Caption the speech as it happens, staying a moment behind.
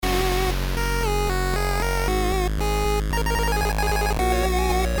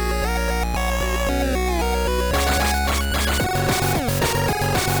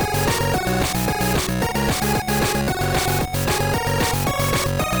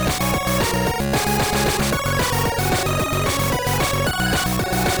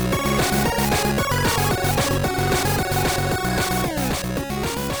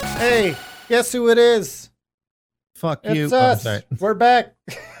Guess who it is? Fuck you. It's Oh, I'm us. sorry. We're back.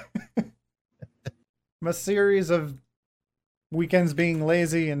 A series of weekends being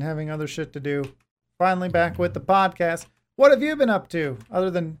lazy and having other shit to do. Finally back with the podcast. What have you been up to other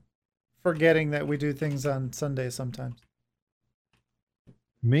than forgetting that we do things on Sundays sometimes?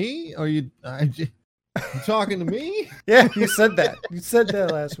 Me? Are you talking to me? Yeah, you said that. You said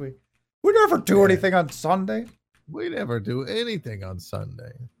that last week. We never do Yeah. anything on Sunday. We never do anything on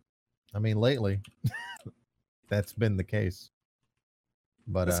Sunday. I mean, lately, that's been the case.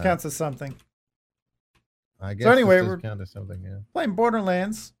 But This counts as something. I guess anyway, this does we're- count as something. Yeah. Playing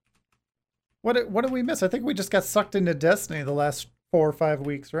Borderlands. What did we miss? I think we just got sucked into Destiny the last 4 or 5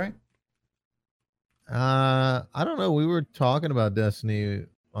 weeks, right? I don't know. We were talking about Destiny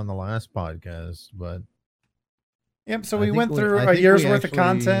on the last podcast, but Yep. So I we think went we- through I a think year's we worth of actually-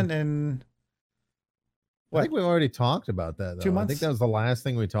 content in I think we've already talked about that. Though. 2 I months? think that was the last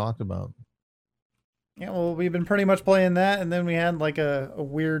thing we talked about. Yeah, well, we've been pretty much playing that, and then we had like a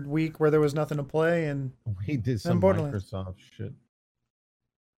weird week where there was nothing to play, and We did some Borderlands. Microsoft shit.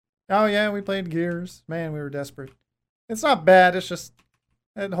 oh yeah, we played Gears. Man, we were desperate. It's not bad. It's just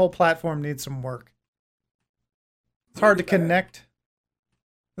that whole platform needs some work. It's hard to connect.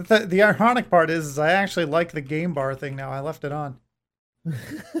 The ironic part is I actually like the game bar thing now. I left it on. You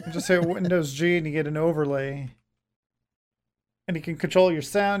just hit Windows G and you get an overlay. And you can control your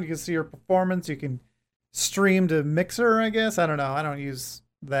sound. You can see your performance. You can stream to Mixer, I guess. I don't know. I don't use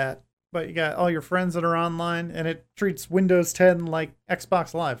that. But you got all your friends that are online, and it treats Windows 10 like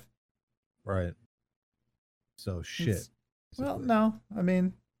Xbox Live. Right. So shit. It's- Well, no. I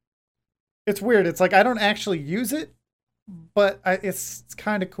mean, it's weird. It's like I don't actually use it, but it's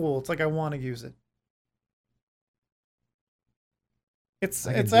kind of cool. It's like I want to use it. It's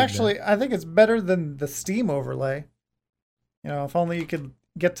I can dig actually, I think it's better than the Steam overlay. You know, if only you could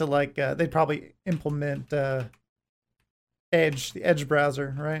get to like they'd probably implement Edge, the Edge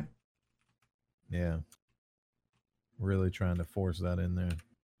browser, right? Yeah. Really trying to force that in there.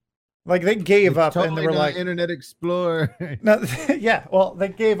 Like they gave It's up and totally they were not like, Internet Explorer. no, yeah, well, they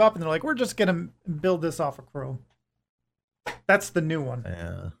gave up and they're like, we're just gonna build this off of Chrome. That's the new one.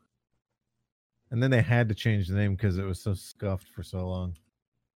 Yeah. And then they had to change the name because it was so scuffed for so long.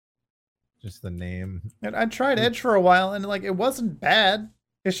 Just the name. And I tried Edge for a while, and like it wasn't bad.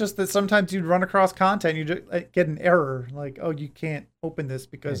 It's just that sometimes you'd run across content, you just get an error, like, oh, you can't open this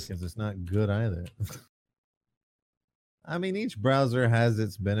because Because it's not good either. I mean, each browser has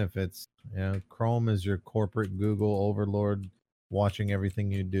its benefits. You know, Chrome is your corporate Google overlord watching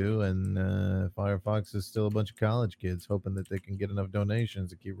everything you do, and Firefox is still a bunch of college kids hoping that they can get enough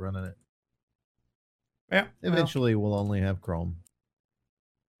donations to keep running it. yeah, well, Eventually, we'll only have Chrome.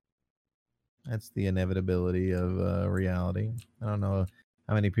 That's the inevitability of reality. I don't know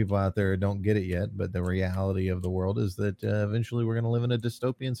how many people out there don't get it yet, but the reality of the world is that eventually we're going to live in a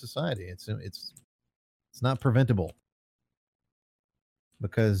dystopian society. It's not preventable.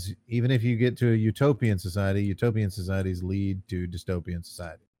 Because even if you get to a utopian societies lead to dystopian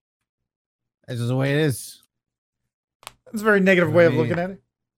society. That's just the way it is. it's a very negative way of looking mean, at it.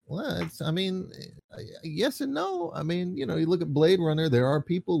 Well, yes and no. I mean, you look at Blade Runner, there are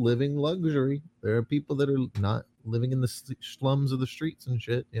people living luxury. There are people that are not living in the slums of the streets and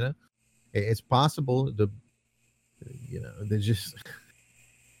shit, It's possible to, they're just,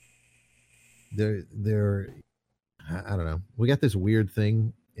 they're, I don't know. We got this weird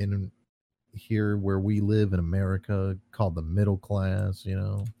thing in here where we live in America called the middle class,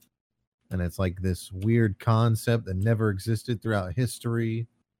 and it's like this weird concept that never existed throughout history,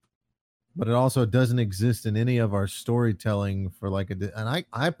 but it also doesn't exist in any of our storytelling for like and I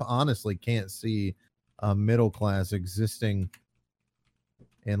honestly can't see a middle class existing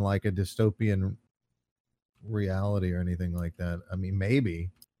in like a dystopian reality or anything like that. I mean, maybe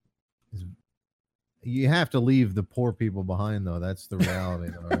you have to leave the poor people behind, though. That's the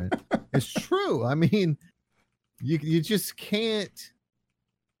reality, though, right? It's true. I mean, you just can't.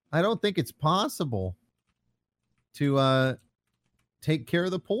 I don't think it's possible to take care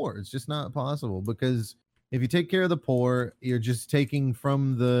of the poor. It's just not possible, because if you take care of the poor, you're just taking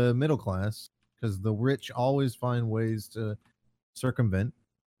from the middle class, because the rich always find ways to circumvent,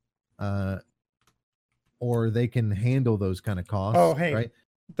 or they can handle those kind of costs. Oh, hey. Right?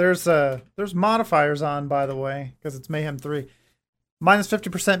 There's modifiers on, by the way, because it's Mayhem 3. Minus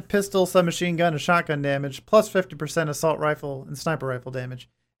 50% pistol, submachine gun, and shotgun damage, plus 50% assault rifle and sniper rifle damage.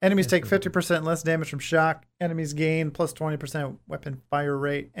 Enemies take 50% less damage from shock. Enemies gain plus 20% weapon fire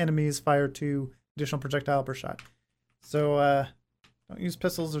rate. Enemies fire 2 additional projectile per shot. So don't use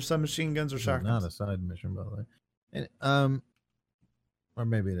pistols or submachine guns or shotguns. Not a side mission, by the way. And, or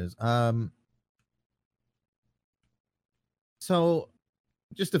maybe it is. So,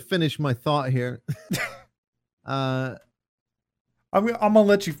 just to finish my thought here, uh, I'm gonna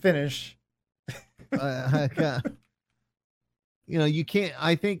let you finish. you know, you can't.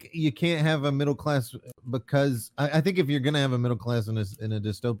 I think you can't have a middle class because I think if you're gonna have a middle class in a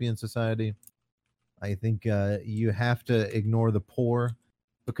dystopian society, I think you have to ignore the poor,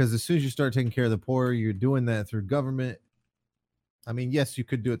 because as soon as you start taking care of the poor, you're doing that through government. I mean, yes, you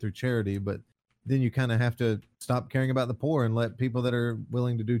could do it through charity, but then you kind of have to stop caring about the poor and let people that are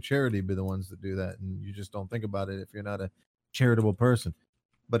willing to do charity be the ones that do that. And you just don't think about it if you're not a charitable person.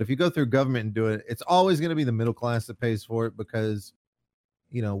 But if you go through government and do it, it's always going to be the middle class that pays for it, because,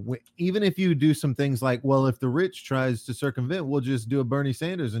 you know, even if you do some things like, well, if the rich tries to circumvent, we'll just do a Bernie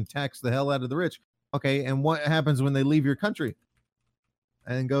Sanders and tax the hell out of the rich. Okay, and what happens when they leave your country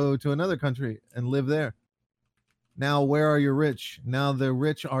and go to another country and live there? Now, where are your rich? Now the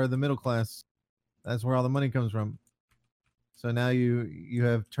rich are the middle class. That's where all the money comes from. So now you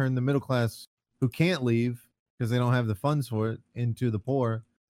have turned the middle class, who can't leave because they don't have the funds for it, into the poor,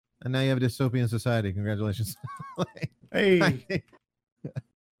 and now you have a dystopian society. Congratulations. Hey.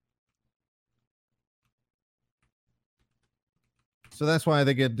 So that's why I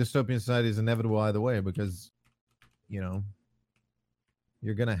think a dystopian society is inevitable either way, because, you know,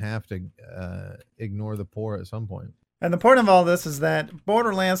 you're gonna have to ignore the poor at some point. And the point of all this is that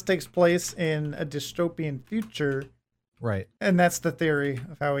Borderlands takes place in a dystopian future, right? And that's the theory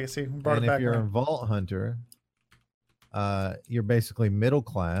of how we see. Brought and it back if you're around. a Vault Hunter, you're basically middle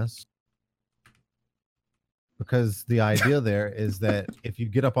class, because the idea there is that if you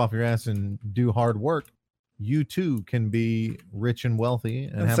get up off your ass and do hard work, you too can be rich and wealthy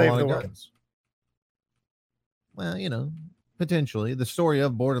and have a lot of guns. Well, you know, potentially. The story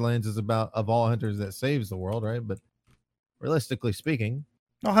of Borderlands is about a Vault Hunters that saves the world, right? But realistically speaking,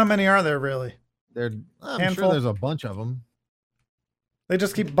 well, how many are there really? I'm sure there's a bunch of them. They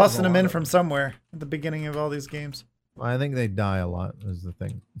just keep busting them in from somewhere at the beginning of all these games. Well, I think they die a lot is the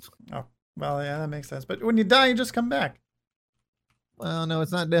thing. Oh, well, yeah, that makes sense. But when you die, you just come back. Well, no,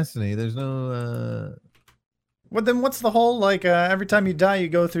 it's not Destiny. There's no... Well, then what's the whole, like, every time you die, you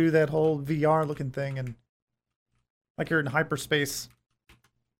go through that whole VR-looking thing, and like you're in hyperspace.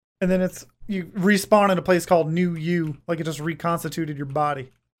 And then you respawn in a place called New You, like it just reconstituted your body.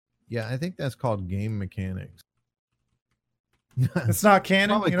 Yeah, I think that's called game mechanics. It's not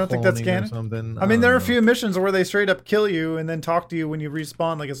canon? You don't think that's canon? Something. I mean, there are a few missions where they straight up kill you and then talk to you when you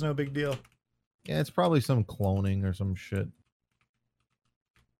respawn like it's no big deal. Yeah, it's probably some cloning or some shit.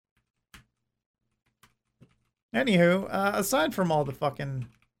 Anywho, aside from all the fucking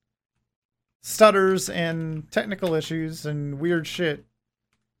stutters and technical issues and weird shit,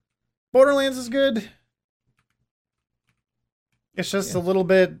 Borderlands is good. It's just a little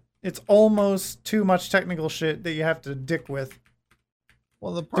bit, it's almost too much technical shit that you have to dick with.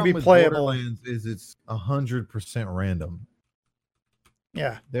 Well, the problem with Borderlands is it's 100% random.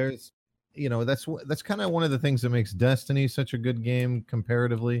 Yeah. There's, you know, that's kind of one of the things that makes Destiny such a good game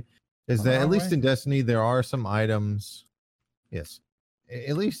comparatively, is that at least in Destiny there are some items. Yes.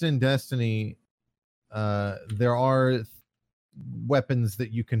 At least in Destiny, there are weapons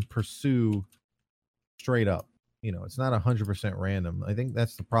that you can pursue straight up. You know, it's not 100% random. I think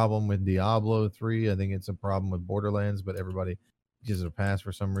that's the problem with Diablo 3. I think it's a problem with Borderlands, but everybody gives it a pass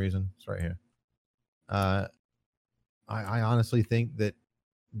for some reason. It's right here. I honestly think that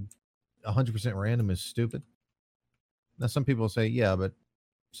 100% random is stupid. Now, some people say, yeah, but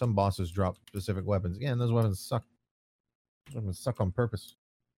some bosses drop specific weapons. Yeah, and those weapons suck. Those weapons suck on purpose.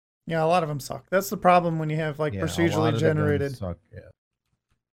 Yeah, a lot of them suck. That's the problem when you have like procedurally generated. Suck, yeah.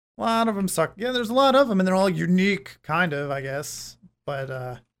 A lot of them suck. Yeah, there's a lot of them, and they're all unique, kind of, I guess.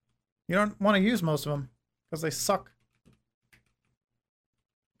 But you don't want to use most of them because they suck.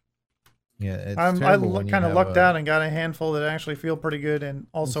 Yeah, I kind of lucked out and got a handful that actually feel pretty good and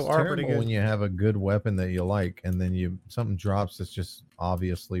also are pretty good. When you have a good weapon that you like, and then something drops that's just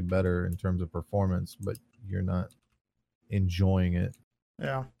obviously better in terms of performance, but you're not enjoying it.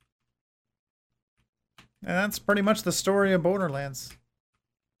 Yeah. And that's pretty much the story of Borderlands.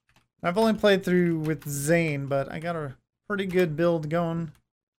 I've only played through with Zane, but I got a pretty good build going.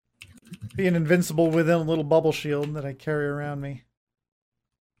 Being invincible within a little bubble shield that I carry around me.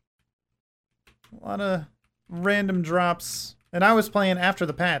 A lot of random drops. And I was playing after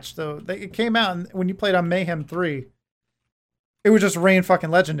the patch, so it came out, and when you played on Mayhem 3, it would just rain fucking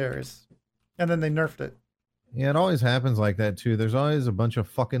legendaries. And then they nerfed it. Yeah, it always happens like that, too. There's always a bunch of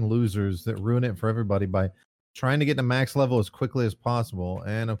fucking losers that ruin it for everybody by trying to get to max level as quickly as possible.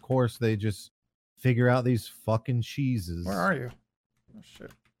 And, of course, they just figure out these fucking cheeses. Where are you? Oh,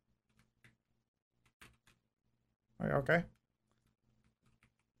 shit. Are you okay?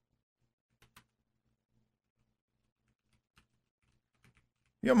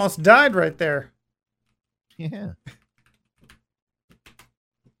 You almost died right there. Yeah.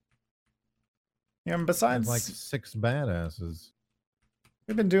 Yeah, and There's besides, like 6 badasses.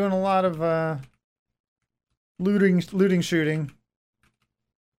 we've been doing a lot of looting, shooting.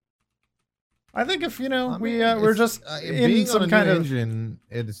 I think if, you know, I mean, we're just in being on a some new kind of... engine,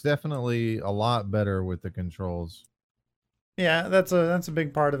 it's definitely a lot better with the controls. Yeah, that's a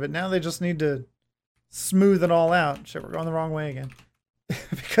big part of it. Now they just need to smooth it all out. Shit, we're going the wrong way again.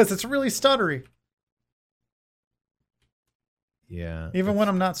 Because it's really stuttery. Yeah. Even when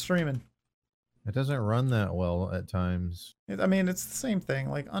I'm not streaming. It doesn't run that well at times. I mean, it's the same thing.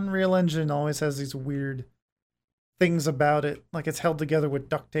 Like, Unreal Engine always has these weird things about it. Like, it's held together with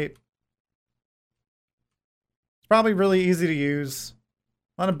duct tape. It's probably really easy to use.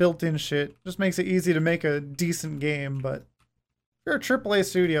 A lot of built-in shit. Just makes it easy to make a decent game, but... if you're a AAA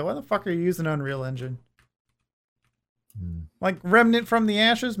studio, why the fuck are you using Unreal Engine? Like, Remnant from the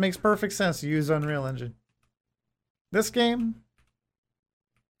Ashes makes perfect sense to use Unreal Engine. This game?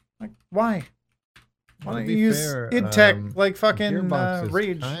 Like, why? Why don't you use id Tech like fucking Gearbox is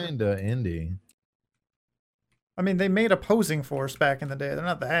Rage? kinda indie. I mean, they made Opposing Force back in the day. They're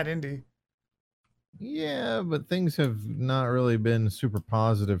not that indie. Yeah, but things have not really been super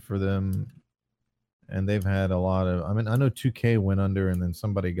positive for them. And they've had a lot of... I mean, I know 2K went under and then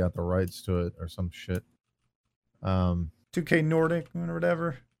somebody got the rights to it or some shit. 2K Nordic or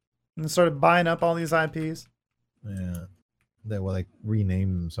whatever. And started buying up all these IPs. Yeah. They like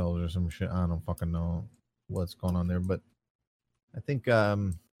rename themselves or some shit. I don't fucking know what's going on there, but I think I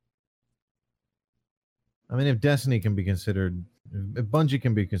mean, if Destiny can be considered, if Bungie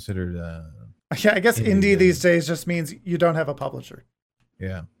can be considered Yeah, I guess indie then... these days just means you don't have a publisher.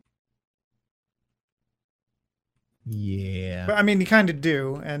 Yeah. Yeah. But I mean, you kind of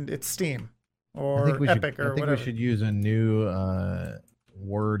do, and it's Steam or Epic or whatever. I think we should use a new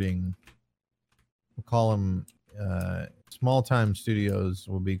wording. We'll call them small-time studios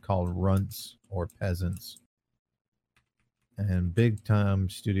will be called runts or peasants. And big-time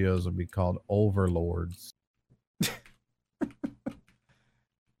studios will be called overlords.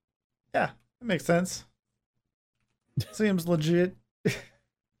 Yeah, that makes sense. Seems legit.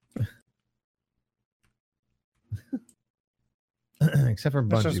 Except for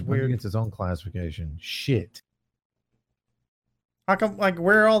That's Bungie. just Bungie weird. gets its own classification. Shit. How come, like,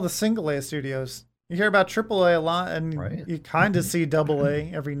 where are all the single A studios? You hear about AAA a lot, and Right. you kind of see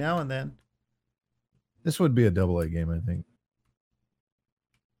AA every now and then. This would be a AA game, I think.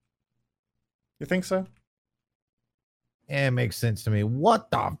 You think so? Yeah, it makes sense to me.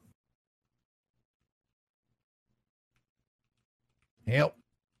 What the... Help.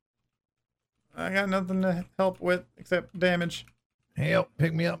 I got nothing to help with except damage. Help.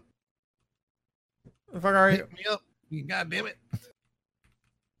 Pick me up. The fuck are you? Pick me up. You goddamn it.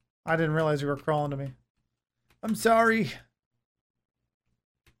 I didn't realize you were crawling to me. I'm sorry.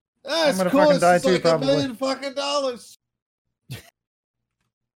 I'm gonna fucking die too, probably. $1 million fucking dollars.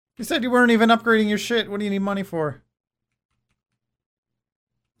 You said you weren't even upgrading your shit. What do you need money for?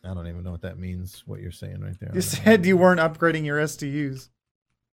 I don't even know what that means, what you're saying right there. You said you weren't upgrading your STUs.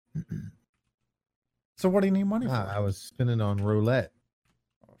 So what do you need money for? I was spinning on roulette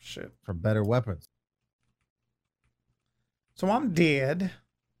Oh, shit. for better weapons. So I'm dead.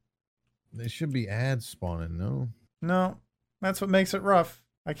 There should be ads spawning, no? No, that's what makes it rough.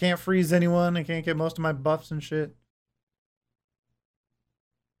 I can't freeze anyone. I can't get most of my buffs and shit.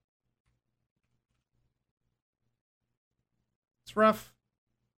 It's rough.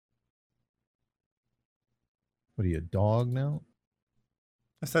 What are you, a dog now?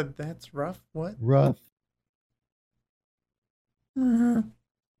 I said that's rough. What? Rough.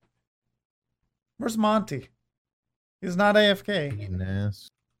 Where's Monty? He's not AFK. Eating ass.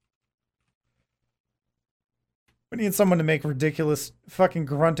 We need someone to make ridiculous fucking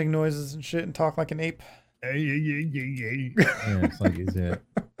grunting noises and shit and talk like an ape. Yeah, it's like he's it.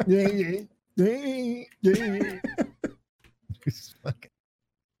 It's fucking...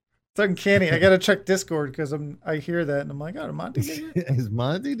 It's uncanny. I gotta check Discord because I hear that and I'm like, oh, Monty. Is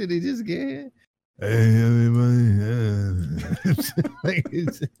Monty? Did he just get here?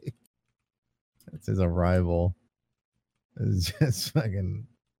 That's his arrival. It's just fucking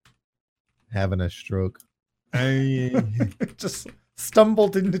having a stroke. Just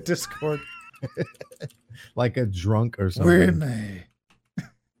stumbled into Discord. Like a drunk or something. Where am I?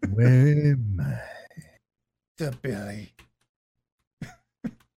 Where am I? The Billy.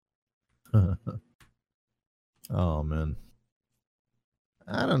 Oh man.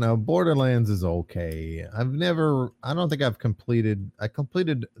 I don't know. Borderlands is okay. I don't think I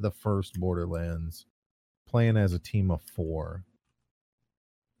completed the first Borderlands playing as a team of 4.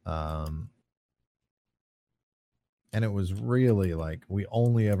 Um, and it was really like we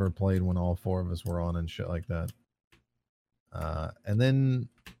only ever played when all four of us were on and shit like that. And then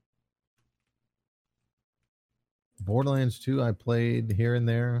Borderlands 2 I played here and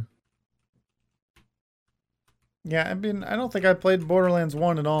there. Yeah, I mean, I don't think I played Borderlands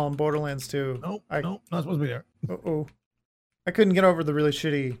 1 at all and Borderlands 2. Nope, nope, not supposed to be there. Uh-oh. I couldn't get over the really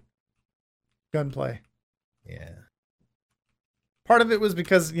shitty gunplay. Yeah. Part of it was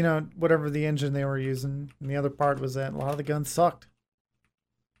because, you know, whatever the engine they were using, and the other part was that a lot of the guns sucked.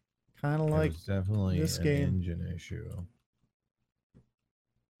 Kind of like definitely this an game. engine issue.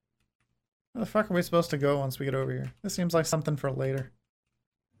 Where the fuck are we supposed to go once we get over here? This seems like something for later.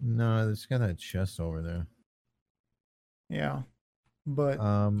 No, it's got that chest over there. Yeah, but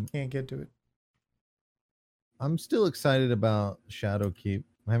can't get to it. I'm still excited about Shadowkeep.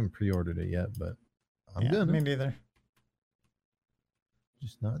 I haven't pre-ordered it yet, but I'm gonna. Me neither.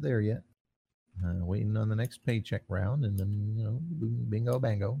 Just not there yet. Waiting on the next paycheck round, and then, you know, bingo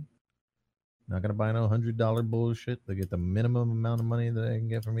bango. Not gonna buy no $100 bullshit to get the minimum amount of money that I can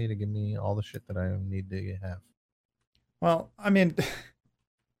get for me to give me all the shit that I need to have. Well, I mean,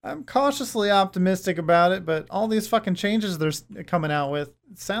 I'm cautiously optimistic about it, but all these fucking changes they're coming out with,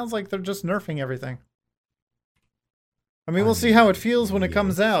 it sounds like they're just nerfing everything. I mean, we'll see how it feels when it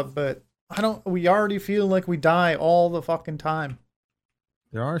comes out, but we already feel like we die all the fucking time.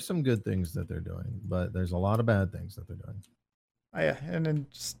 There are some good things that they're doing, but there's a lot of bad things that they're doing. Yeah, and then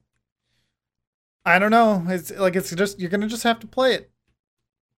just, I don't know. It's just, you're gonna just have to play it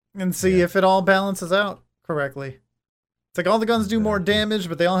and see if it all balances out correctly. It's like all the guns do more damage,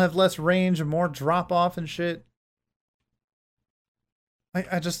 but they all have less range and more drop off and shit.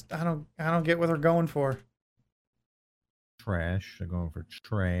 I don't get what they're going for. Trash. They're going for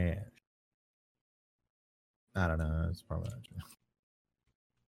trash. I don't know. It's probably not true.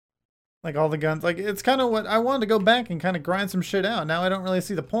 Like all the guns, like it's kind of what I wanted to go back and kind of grind some shit out. Now I don't really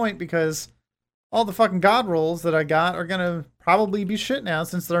see the point because all the fucking god rolls that I got are gonna probably be shit now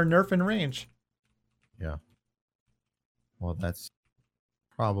since they're nerfing range. Yeah. Well, that's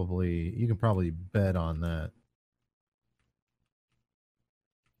probably, you can probably bet on that.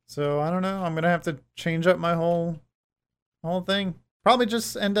 So I don't know. I'm gonna have to change up my whole thing. Probably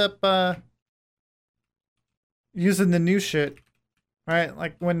just end up using the new shit. Right?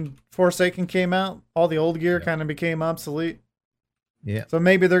 Like when Forsaken came out, all the old gear kind of became obsolete. Yeah. So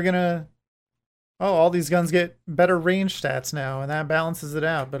maybe they're gonna, all these guns get better range stats now, and that balances it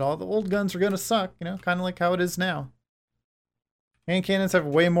out. But all the old guns are gonna suck, you know, kind of like how it is now. Hand cannons have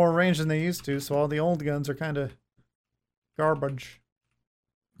way more range than they used to, so all the old guns are kind of garbage.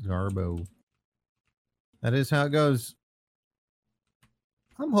 Garbo. That is how it goes.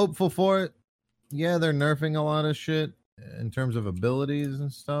 I'm hopeful for it. Yeah, they're nerfing a lot of shit in terms of abilities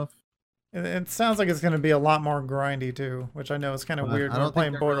and stuff. It sounds like it's going to be a lot more grindy too, which I know is kind of weird. I don't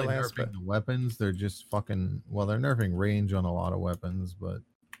playing think they're Borderlands, really nerfing the weapons. They're just fucking, well, they're nerfing range on a lot of weapons, but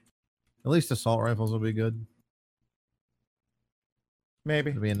at least assault rifles will be good. Maybe.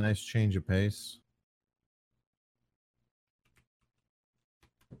 It'll be a nice change of pace.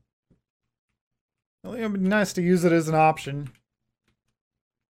 Well, it would be nice to use it as an option.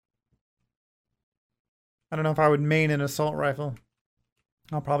 I don't know if I would main an assault rifle.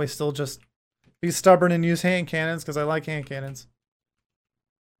 I'll probably still just be stubborn and use hand cannons because I like hand cannons.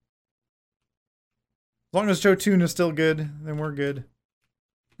 As long as Jotun is still good, then we're good.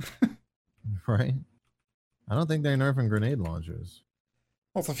 Right? I don't think they're nerfing grenade launchers.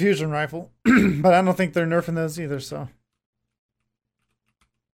 Well, it's a fusion rifle, but I don't think they're nerfing those either, so.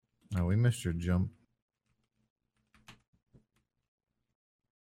 Oh, we missed your jump.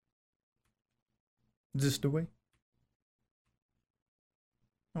 Just away.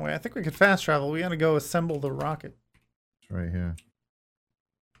 Oh, wait, I think we could fast travel. We gotta go assemble the rocket. It's right here.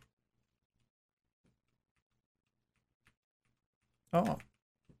 Oh.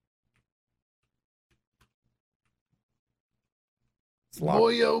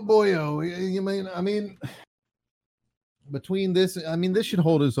 Boyo, boyo. You mean, I mean, between this, I mean, this should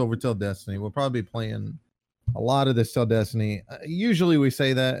hold us over till Destiny. We'll probably be playing a lot of this till Destiny. Usually we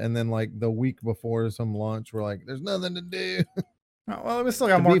say that, and then like the week before some launch, we're like, "There's nothing to do." Oh, well, we still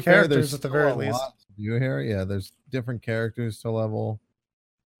got more characters at the very least. You hear? Yeah, there's different characters to level.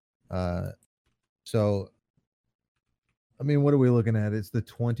 So, I mean, what are we looking at? It's the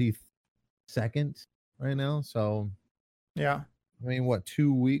 22nd right now. So, yeah. I mean, what,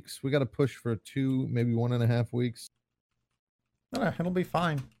 2 weeks? We got to push for 2, maybe 1.5 weeks. It'll be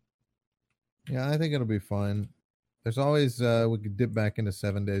fine. Yeah, I think it'll be fine. There's always, we could dip back into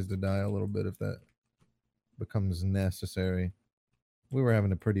 7 Days to Die a little bit if that becomes necessary. We were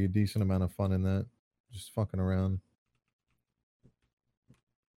having a pretty decent amount of fun in that, just fucking around.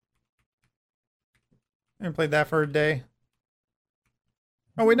 I played that for a day.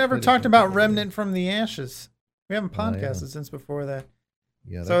 Oh, we never Played it talked for a about couple days. Remnant from the Ashes. We haven't Oh, yeah. podcasted since before that.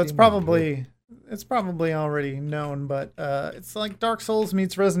 Yeah, So that it's game was good. probably already known, but it's like Dark Souls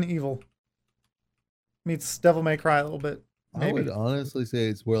meets Resident Evil meets Devil May Cry a little bit. I would Maybe. honestly say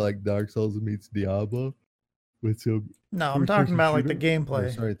it's more like Dark Souls meets Diablo with some No, I'm talking about like the Or,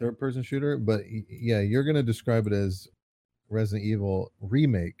 gameplay. sorry, third person shooter. But yeah, you're gonna describe it as Resident Evil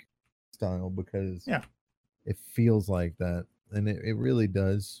remake style because Yeah. it feels like that, and it really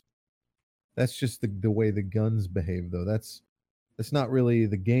does. That's just the way the guns behave, though. That's not really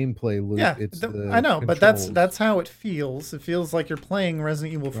the gameplay loop. Yeah, It's I the know, but controls. that's how it feels. It feels like you're playing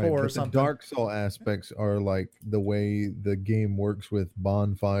Resident Evil 4 Right, or but the something. Dark Soul aspects are like the way the game works with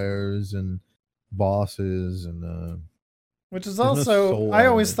bonfires and bosses and Which is there's no also, soul I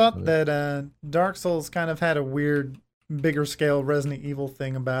always element to thought it. that Dark Souls kind of had a weird, bigger scale Resident Evil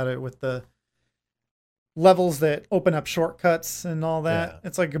thing about it with the levels that open up shortcuts and all that. Yeah.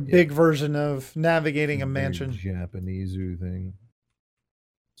 It's like a Yeah. big version of navigating a Very mansion. Japanese thing.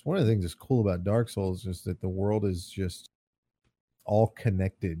 It's one of the things that's cool about Dark Souls is that the world is just all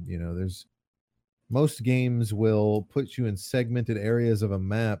connected. You know, there's most games will put you in segmented areas of a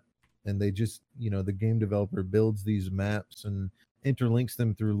map, and they just, the game developer builds these maps and interlinks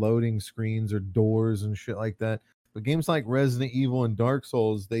them through loading screens or doors and shit like that. But games like Resident Evil and Dark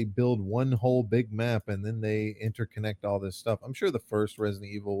Souls, they build one whole big map and then they interconnect all this stuff. I'm sure the first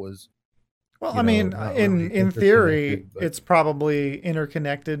Resident Evil was, Well, I mean, not really in theory, interconnected, but- it's probably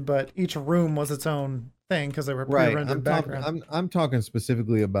interconnected, but each room was its own thing because they were right. pre-rendered background. I'm talking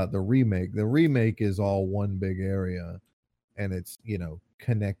specifically about the remake. The remake is all one big area, and it's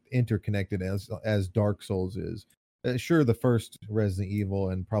interconnected as Dark Souls is. Sure, the first Resident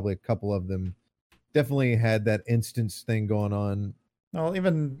Evil and probably a couple of them definitely had that instance thing going on. Well,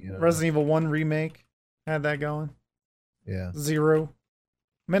 even Yeah. Resident Evil 1 remake had that going. Yeah. 0.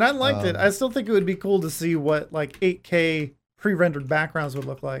 I mean, I liked it. I still think it would be cool to see what like 8K pre-rendered backgrounds would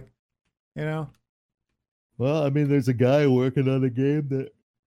look like. You know? Well, I mean, there's a guy working on a game that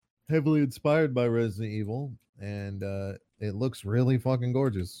heavily inspired by Resident Evil, and it looks really fucking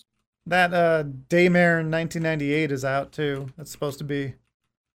gorgeous. That Daymare 1998 is out too. That's supposed to be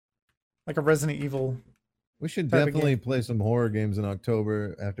like a Resident Evil. We should type of definitely game. play some horror games in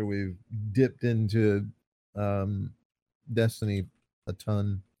October after we've dipped into Destiny a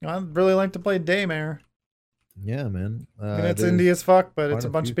ton. I'd really like to play Daymare. Yeah, man. I mean, it's there's indie as fuck, but it's quite a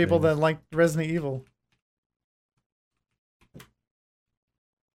a bunch few of people that things. like Resident Evil.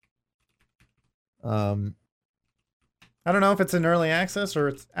 I don't know if it's in early access or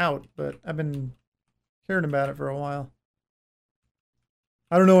it's out, but I've been hearing about it for a while.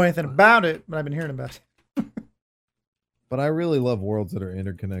 I don't know anything about it, but I've been hearing about it. But I really love worlds that are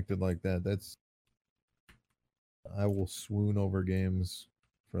interconnected like that. I will swoon over games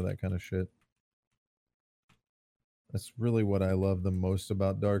for that kind of shit. That's really what I love the most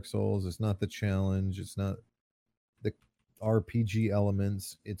about Dark Souls. It's not the challenge, it's not the RPG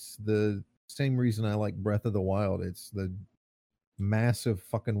elements. It's the same reason I like Breath of the Wild. It's the massive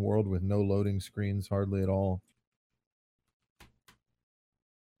fucking world with no loading screens hardly at all.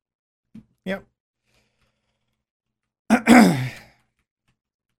 Yep.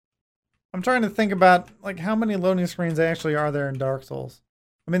 I'm trying to think about like how many loading screens actually are there in Dark Souls.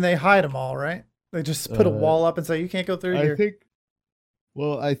 I mean, they hide them all, right? They just put a wall up and say you can't go through here.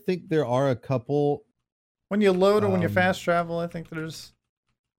 I think there are a couple. When you load or when you fast travel, I think there's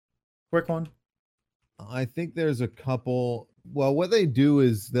quick one. I think there's a couple. Well, what they do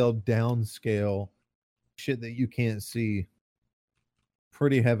is they'll downscale shit that you can't see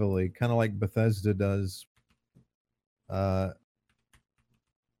pretty heavily, kind of like Bethesda does. So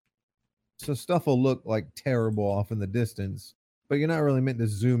stuff will look like terrible off in the distance, but you're not really meant to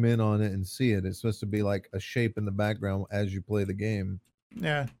zoom in on it and see it. It's supposed to be like a shape in the background as you play the game.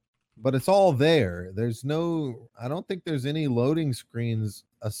 Yeah. But it's all there. I don't think there's any loading screens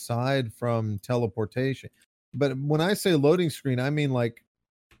aside from teleportation. But when I say loading screen, I mean like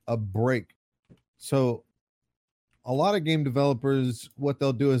a break. So a lot of game developers, what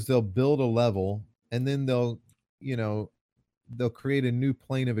they'll do is they'll build a level and then they'll create a new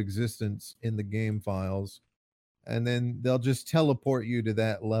plane of existence in the game files, and then they'll just teleport you to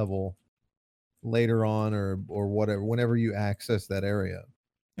that level later on or whatever, whenever you access that area.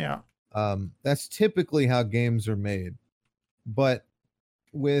 Yeah. That's typically how games are made. But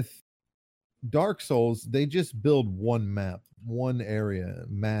with Dark Souls, they just build one map, one area,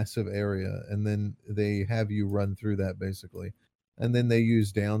 massive area, and then they have you run through that basically. And then they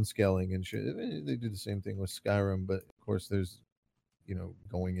use downscaling and shit. They do the same thing with Skyrim, but of course there's,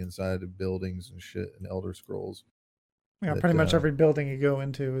 going inside of buildings and shit and Elder Scrolls. Yeah, That, pretty much every building you go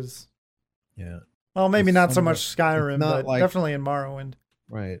into is. Yeah. Well, maybe not so somewhat- much Skyrim, not but like- definitely in Morrowind.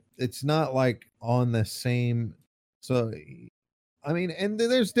 Right. It's not like on the same. So, I mean, and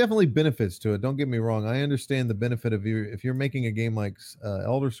there's definitely benefits to it. Don't get me wrong. I understand the benefit of if you're making a game like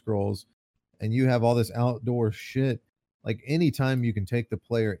Elder Scrolls, and you have all this outdoor shit. Like anytime you can take the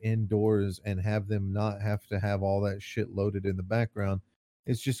player indoors and have them not have to have all that shit loaded in the background,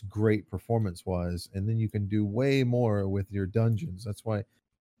 it's just great performance wise. And then you can do way more with your dungeons. That's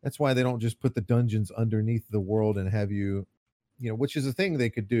why they don't just put the dungeons underneath the world and have you, which is a thing they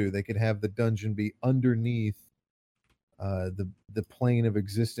could do. They could have the dungeon be underneath the plane of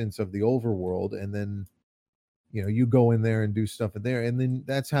existence of the overworld, and then you go in there and do stuff in there, and then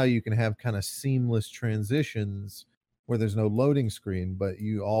that's how you can have kind of seamless transitions where there's no loading screen, but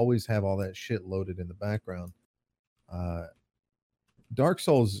you always have all that shit loaded in the background. Dark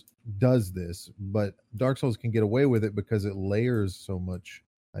Souls does this, but Dark Souls can get away with it because it layers so much.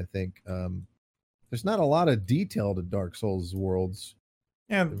 I think there's not a lot of detail to Dark Souls worlds.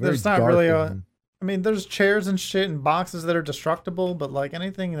 Yeah, They're there's very not dark really and- I mean, there's chairs and shit and boxes that are destructible, but like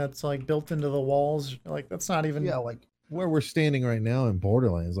anything that's like built into the walls, like that's not even. Yeah, like where we're standing right now in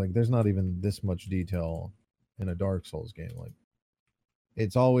Borderlands, like there's not even this much detail in a Dark Souls game. Like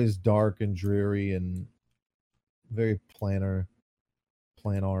it's always dark and dreary and very planar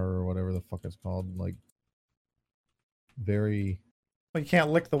or whatever the fuck it's called. Like very Like you can't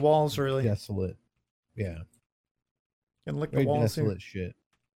lick the walls really. desolate. Yeah, You can lick the very walls desolate here. shit.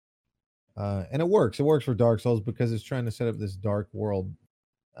 And it works. It works for Dark Souls because it's trying to set up this dark world.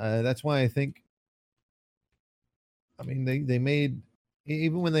 That's why I think. I mean, they made,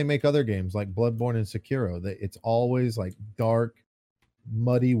 even when they make other games like Bloodborne and Sekiro, it's always like dark,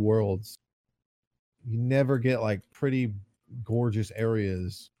 muddy worlds. You never get like pretty, gorgeous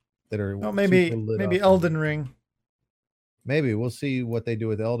areas that are. Oh, maybe super lit maybe up. Elden Ring. Maybe we'll see what they do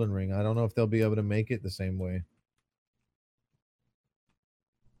with Elden Ring. I don't know if they'll be able to make it the same way.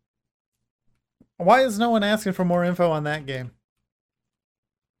 Why is no one asking for more info on that game?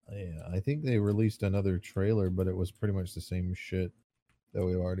 Yeah, I think they released another trailer, but it was pretty much the same shit that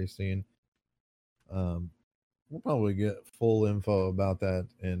we've already seen. We'll probably get full info about that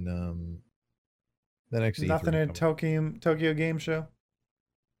in the next Nothing E3 in Tokyo Game Show.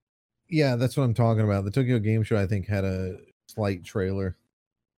 Yeah, that's what I'm talking about. The Tokyo Game Show, I think, had a slight trailer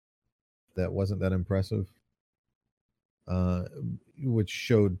that wasn't that impressive, which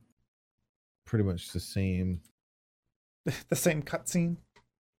showed pretty much the same. The same cutscene.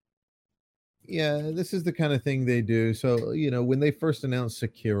 Yeah, this is the kind of thing they do. So, when they first announced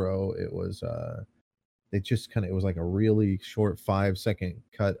Sekiro, it was it was like a really short 5-second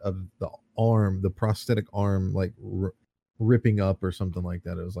cut of the prosthetic arm, like ripping up or something like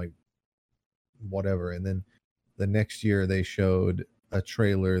that. It was like whatever. And then the next year they showed a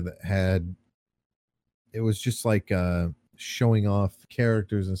trailer that it was just like showing off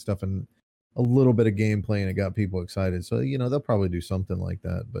characters and stuff and a little bit of gameplay, and it got people excited. So, they'll probably do something like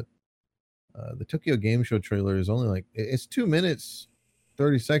that. But the Tokyo Game Show trailer is only like, it's 2 minutes,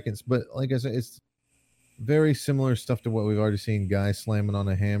 30 seconds. But like I said, it's very similar stuff to what we've already seen. Guy slamming on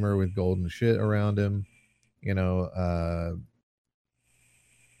a hammer with golden shit around him,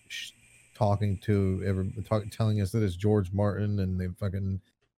 telling us that it's George Martin and the fucking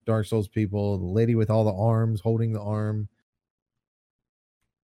Dark Souls people, the lady with all the arms holding the arm.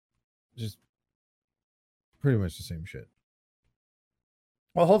 Just pretty much the same shit.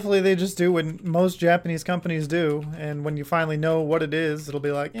 Well, hopefully they just do what most Japanese companies do, and when you finally know what it is, it'll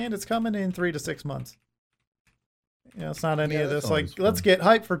be like, and it's coming in 3 to 6 months. It's not any of that's this like, always let's fun. get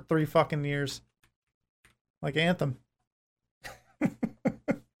hype for 3 fucking years. Like Anthem.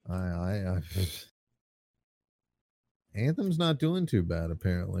 Anthem's not doing too bad,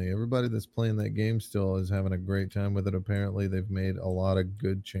 apparently. Everybody that's playing that game still is having a great time with it. Apparently, they've made a lot of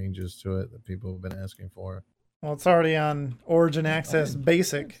good changes to it that people have been asking for. Well, it's already on Origin Access didn't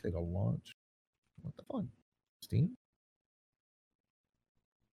Basic. say to launch. What the fuck? Steam?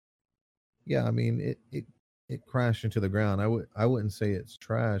 Yeah, I mean it crashed into the ground. I wouldn't say it's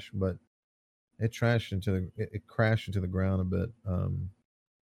trash, but it crashed into the ground a bit.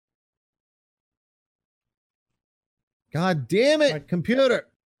 God damn it, Like- computer!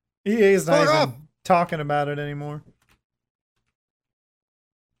 EA's not Fuck even off! talking about it anymore.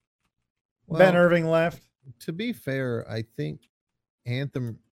 Well, Ben Irving left. to be fair, I think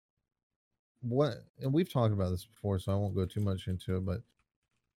Anthem, and we've talked about this before, so I won't go too much into it, but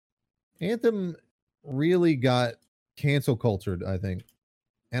Anthem really got cancel culture, I think.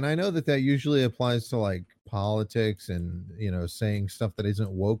 And I know that that usually applies to like politics and, you know, saying stuff that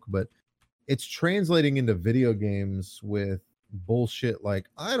isn't woke, but it's translating into video games with bullshit like,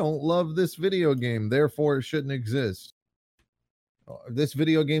 I don't love this video game, therefore it shouldn't exist. This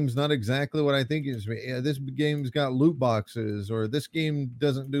video game's not exactly what I think it is. Yeah, this game's got loot boxes, or this game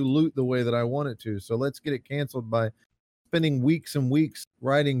doesn't do loot the way that I want it to. So let's get it canceled by spending weeks and weeks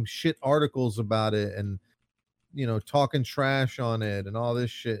writing shit articles about it and, you know, talking trash on it and all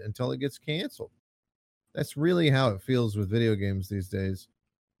this shit until it gets canceled. That's really how it feels with video games these days.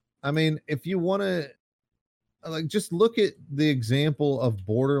 I mean, if you want to like just look at the example of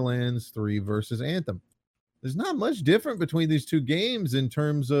Borderlands 3 versus Anthem. There's not much different between these two games in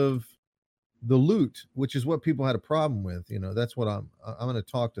terms of the loot, which is what people had a problem with. You know, that's what I'm going to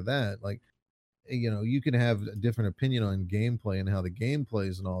talk to that. Like, you know, you can have a different opinion on gameplay and how the game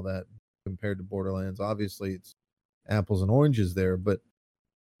plays and all that compared to Borderlands. Obviously, it's apples and oranges there, but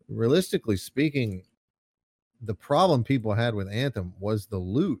realistically speaking, the problem people had with Anthem was the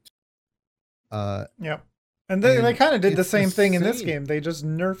loot. Yep. And they kind of did the same thing in this same. game. They just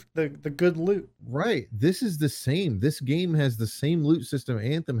nerfed the good loot. Right. This is the same. This game has the same loot system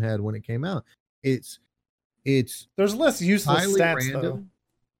Anthem had when it came out. It's there's less useless highly stats random. though.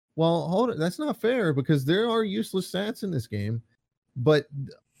 Well, hold it. That's not fair because there are useless stats in this game, but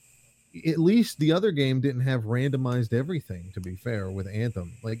at least the other game didn't have randomized everything, to be fair, with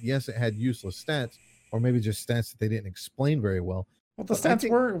Anthem. Like, yes, it had useless stats, or maybe just stats that they didn't explain very well. Well, the stats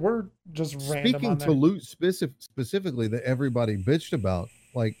were just random. Speaking to loot specifically that everybody bitched about,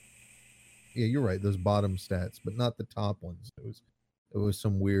 like, yeah, you're right, those bottom stats, but not the top ones. It was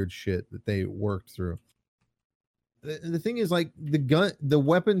some weird shit that they worked through. The thing is, like, the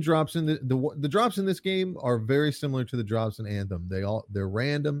weapon drops in the drops in this game are very similar to the drops in Anthem. They're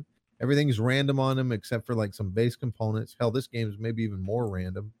random. Everything's random on them except for like some base components. Hell, this game is maybe even more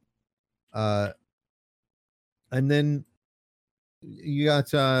random. And then you got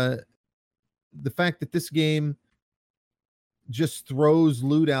the fact that this game just throws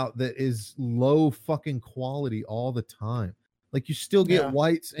loot out that is low fucking quality all the time. Like, you still get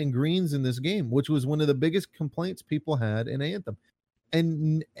whites and greens in this game, which was one of the biggest complaints people had in Anthem.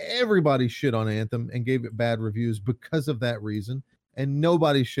 And everybody shit on Anthem and gave it bad reviews because of that reason. And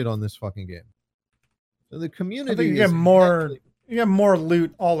nobody shit on this fucking game. So the community, I think you get more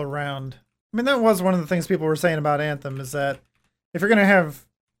loot all around. I mean, that was one of the things people were saying about Anthem, is that if you're gonna have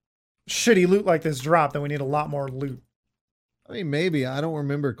shitty loot like this drop, then we need a lot more loot. I mean, maybe I don't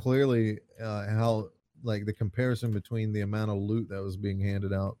remember clearly how, like, the comparison between the amount of loot that was being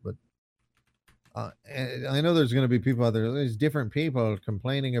handed out, but I know there's going to be people out there. There's different people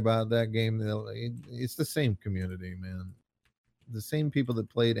complaining about that game. It's the same community, man. The same people that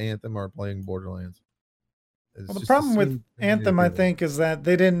played Anthem are playing Borderlands. Well, the problem with Anthem, I think, is that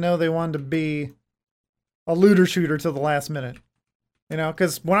they didn't know they wanted to be a looter shooter till the last minute. You know,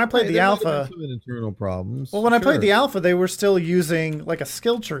 because when I played the alpha, some internal problems. Well, when I played the alpha, they were still using like a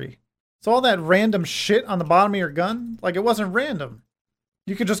skill tree. So all that random shit on the bottom of your gun, like, it wasn't random.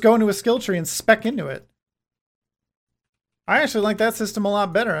 You could just go into a skill tree and spec into it. I actually like that system a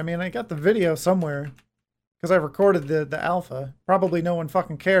lot better. I mean, I got the video somewhere because I recorded the alpha. Probably no one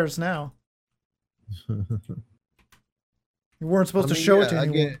fucking cares now. You weren't supposed to show it to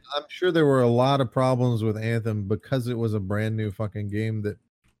anyone. Again, I'm sure there were a lot of problems with Anthem because it was a brand new fucking game that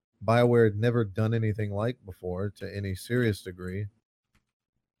BioWare had never done anything like before to any serious degree.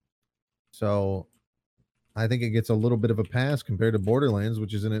 So I think it gets a little bit of a pass compared to Borderlands,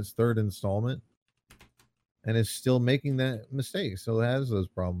 which is in its third installment and is still making that mistake. Still has those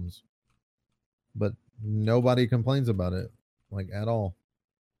problems. But nobody complains about it, like, at all.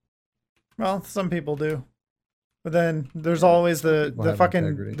 Well, some people do. But then there's always the fucking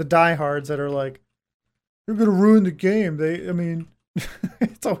integrity. The diehards that are like, you're gonna ruin the game. I mean,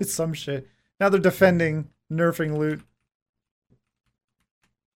 it's always some shit. Now they're defending nerfing loot.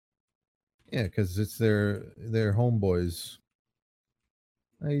 Yeah, because it's their homeboys.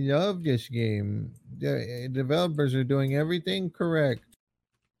 I love this game. The developers are doing everything correct.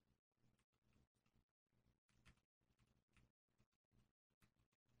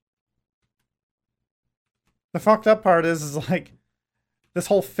 The fucked up part is like this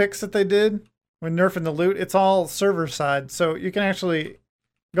whole fix that they did when nerfing the loot, it's all server side. So you can actually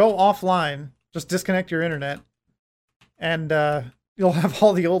go offline, just disconnect your internet, and you'll have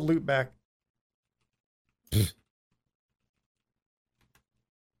all the old loot back.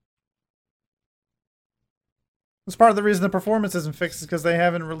 That's part of the reason the performance isn't fixed, is because they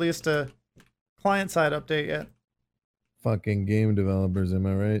haven't released a client-side update yet. Fucking game developers, am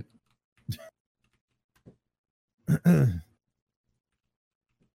I right? I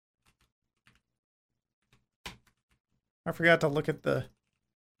forgot to look at the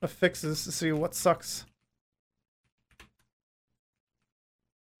fixes to see what sucks.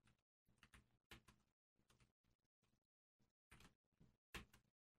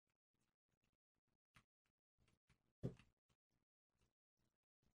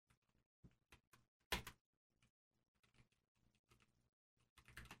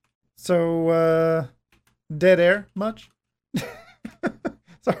 So, dead air much?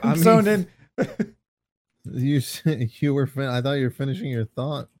 Sorry, I'm zoned in. You were. I thought you were finishing your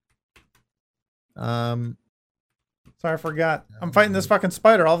thought. Sorry, I forgot. I'm fighting this fucking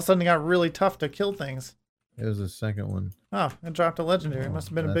spider. All of a sudden, it got really tough to kill things. It was the second one. Oh, it dropped a legendary. It must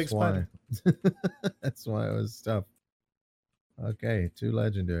have been a big spider. That's why it was tough. Okay, 2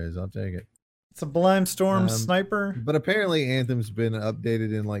 legendaries. I'll take it. Sublime Storm Sniper. But apparently Anthem's been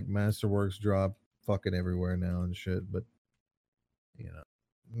updated in like Masterworks drop fucking everywhere now and shit. But you know,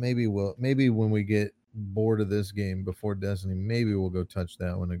 maybe when we get bored of this game before Destiny, maybe we'll go touch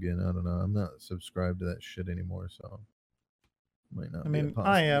that one again. I don't know. I'm not subscribed to that shit anymore, so might not. I mean,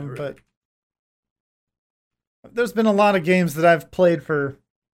 I am, but there's been a lot of games that I've played for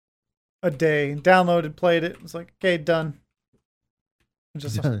a day, downloaded, played it. It's like, okay, done.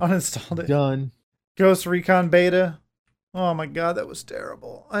 Just uninstalled it. Done. Ghost Recon Beta. Oh my god, that was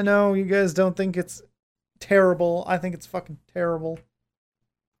terrible. I know you guys don't think it's terrible. I think it's fucking terrible.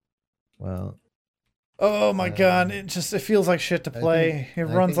 Well. Oh my god, it feels like shit to play. It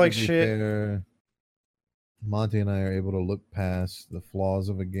runs like shit. Fair, Monty and I are able to look past the flaws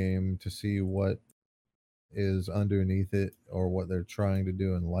of a game to see what is underneath it or what they're trying to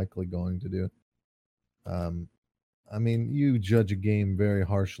do and likely going to do. I mean, you judge a game very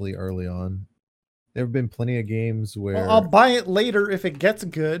harshly early on. There have been plenty of games where... Well, I'll buy it later if it gets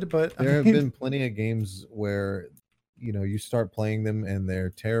good, but... There have been plenty of games where, you know, you start playing them and they're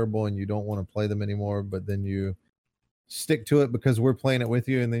terrible and you don't want to play them anymore, but then you stick to it because we're playing it with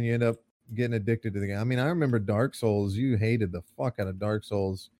you and then you end up getting addicted to the game. I mean, I remember Dark Souls. You hated the fuck out of Dark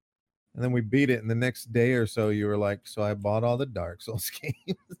Souls. And then we beat it, and the next day or so, you were like, so I bought all the Dark Souls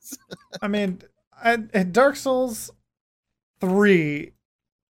games. I mean, Dark Souls 3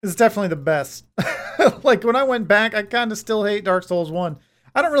 is definitely the best. Like, when I went back, I kind of still hate Dark Souls 1.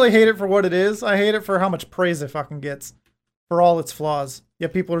 I don't really hate it for what it is. I hate it for how much praise it fucking gets for all its flaws.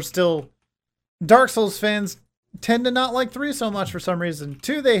 Yet people are still... Dark Souls fans tend to not like 3 so much for some reason.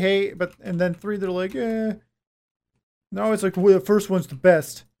 2 they hate, and then 3 they're like, eh. No, it's like, well, the first one's the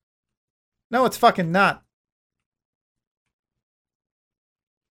best. No, it's fucking not.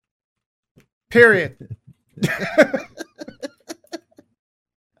 Period.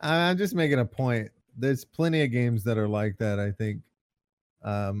 I'm just making a point. There's plenty of games that are like that, I think.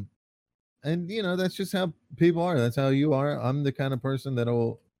 And, you know, that's just how people are. That's how you are. I'm the kind of person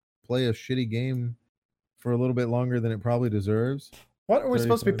that'll play a shitty game for a little bit longer than it probably deserves. What are we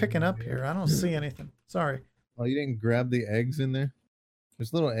supposed to be picking up here? I don't see anything. Sorry. Oh, you didn't grab the eggs in there?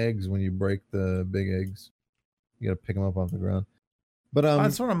 There's little eggs when you break the big eggs. You got to pick them up off the ground. But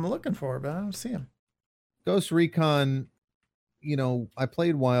that's what I'm looking for, but I don't see them. Ghost Recon, you know, I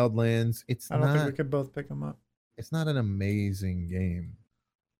played Wildlands. I don't think we could both pick them up. It's not an amazing game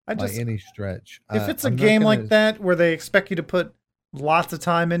by any stretch. If it's a game like that where they expect you to put lots of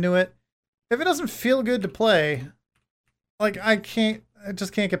time into it, if it doesn't feel good to play, like I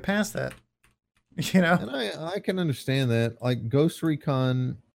just can't get past that. You know? And I can understand that. Like Ghost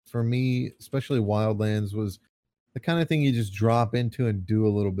Recon, for me, especially Wildlands, was the kind of thing you just drop into and do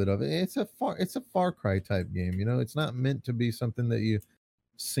a little bit of it. It's a Far Cry type game, you know. It's not meant to be something that you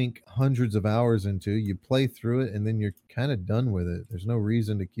sink hundreds of hours into. You play through it and then you're kind of done with it. There's no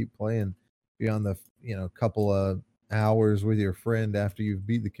reason to keep playing beyond the, you know, couple of hours with your friend after you've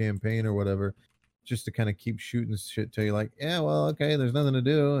beat the campaign or whatever, just to kind of keep shooting shit till you're like, yeah, well, okay, there's nothing to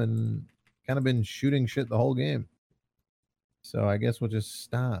do, and kind of been shooting shit the whole game. So I guess we'll just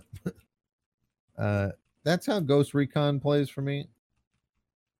stop. That's how Ghost Recon plays for me.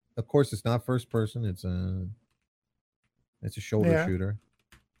 Of course, it's not first person. It's a shoulder shooter.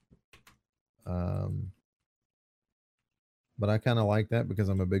 But I kind of like that because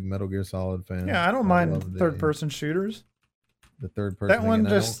I'm a big Metal Gear Solid fan. Yeah, I don't mind third-person shooters. The third person. That one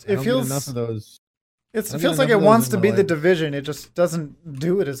just it feels enough of those. It feels like it wants to be the Division. It just doesn't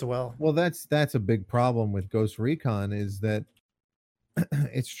do it as well. Well, that's a big problem with Ghost Recon is that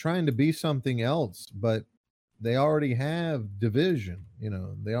it's trying to be something else, but they already have Division. You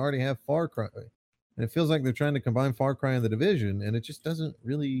know, they already have Far Cry, and it feels like they're trying to combine Far Cry and the Division, and it just doesn't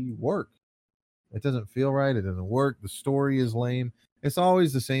really work. It doesn't feel right. It doesn't work. The story is lame. It's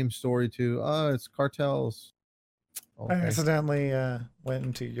always the same story too. Oh, it's cartels. I Okay. accidentally went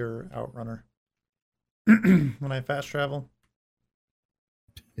into your outrunner when I fast travel.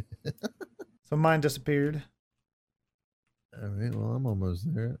 So mine disappeared. All right. Well, I'm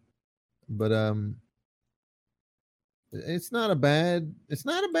almost there. But it's not a bad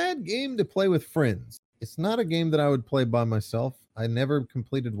game to play with friends. It's not a game that I would play by myself. I never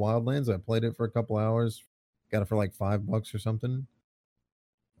completed Wildlands. I played it for a couple hours. Got it for like $5 or something.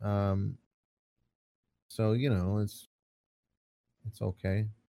 Um so it's okay.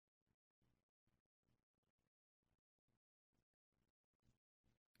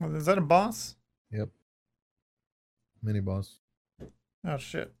 Is that a boss? Yep. Mini boss. Oh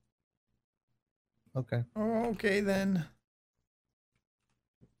shit. Okay. Okay then.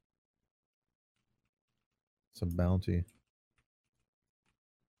 It's a bounty.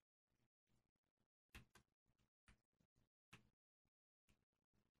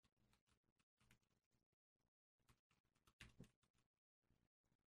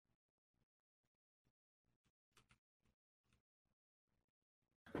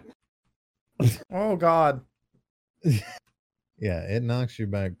 Oh god. Yeah, it knocks you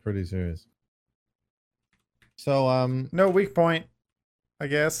back pretty serious. So No weak point, I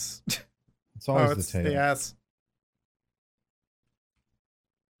guess. it's always Oh, the it's the tail. ass.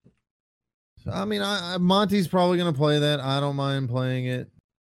 So, I mean, Monty's probably gonna play that. I don't mind playing it.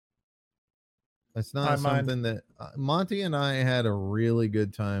 It's I not mind. something that Monty and I had a really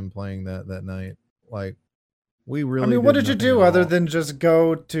good time playing that night. Like we I really. mean, what did you nothing at do other all. than just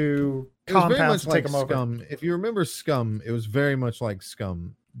go to It was very compounds much and take like them over? Scum. If you remember Scum, it was very much like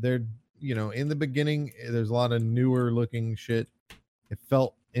Scum. There, in the beginning, there's a lot of newer looking shit. It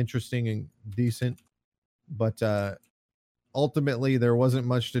felt interesting and decent, but ultimately there wasn't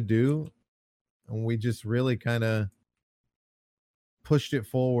much to do, and we just really kind of pushed it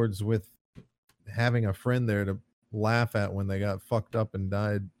forwards with having a friend there to laugh at when they got fucked up and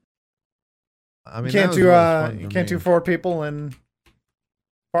died. I You mean, that can't was do what was fun you for can't do me. 4 people in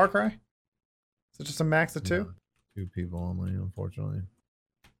Far Cry? Is it just a max of 2? No, 2 people only, unfortunately.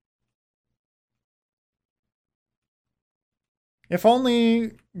 If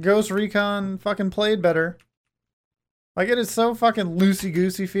only Ghost Recon fucking played better. Like, it is so fucking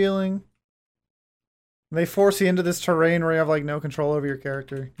loosey-goosey feeling. They force you into this terrain where you have like no control over your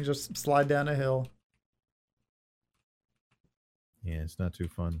character. You just slide down a hill. Yeah, it's not too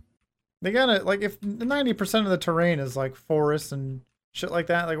fun. They gotta, like, if 90% of the terrain is like forests and shit like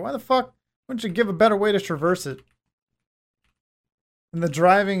that, like, why the fuck wouldn't you give a better way to traverse it? And the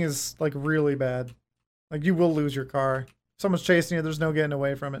driving is like really bad. Like, you will lose your car. If someone's chasing you, there's no getting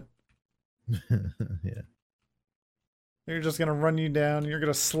away from it. Yeah. They're just gonna run you down and you're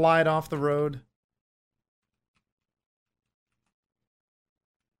gonna slide off the road.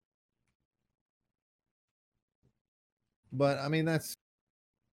 But I mean, that's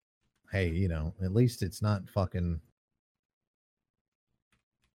hey, at least it's not fucking.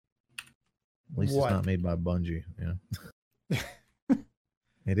 At least it's What? not made by Bungie. Yeah.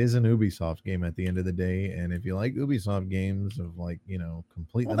 It is an Ubisoft game at the end of the day, and if you like Ubisoft games of like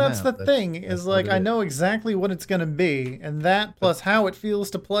complete Well, the that's map, the thing, that's is what like, it I is. know exactly what it's gonna be, and that plus how it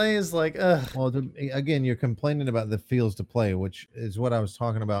feels to play is like, ugh. Well, again, you're complaining about the feels to play, which is what I was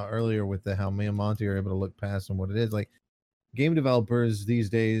talking about earlier with the how me and Monty are able to look past and what it is. Like game developers these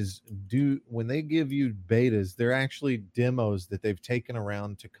days do when they give you betas, they're actually demos that they've taken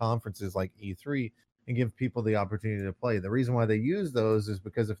around to conferences like E3 and give people the opportunity to play. The reason why they use those is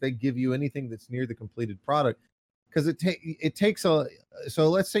because if they give you anything that's near the completed product, because it takes a so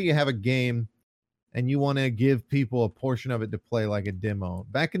let's say you have a game and you want to give people a portion of it to play like a demo.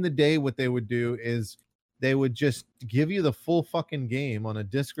 Back in the day, what they would do is they would just give you the full fucking game on a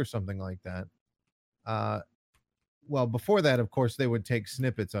disc or something like that. Well, before that, of course, they would take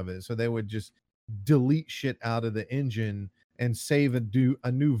snippets of it. So they would just delete shit out of the engine and save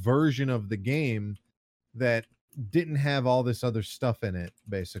a new version of the game that didn't have all this other stuff in it,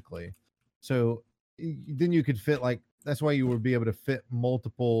 basically. So then you could fit like that's why you would be able to fit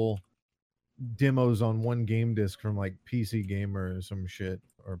multiple demos on one game disc from like PC Gamer or some shit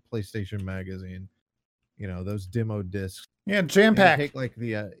or PlayStation Magazine. Those demo discs. Yeah, jam And you pack. take like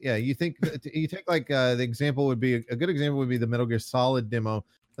the you take like the example would be a good example would be the Metal Gear Solid demo.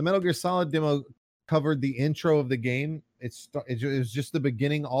 The Metal Gear Solid demo covered the intro of the game. It was just the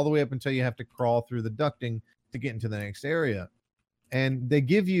beginning all the way up until you have to crawl through the ducting to get into the next area. And they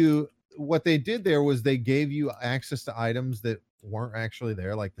give you what they did there was they gave you access to items that weren't actually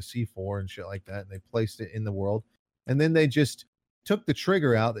there, like the C4 and shit like that. And they placed it in the world. And then they just took the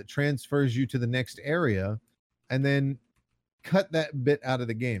trigger out that transfers you to the next area and then cut that bit out of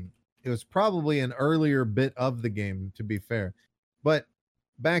the game. It was probably an earlier bit of the game, to be fair. But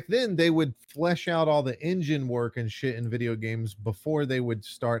back then, they would flesh out all the engine work and shit in video games before they would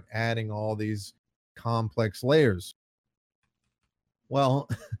start adding all these complex layers. Well,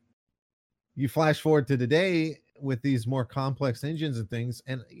 you flash forward to today with these more complex engines and things,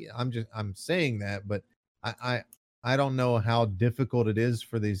 and I'm saying that, but I I, I don't know how difficult it is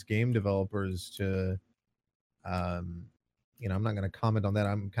for these game developers to um I'm not going to comment on that.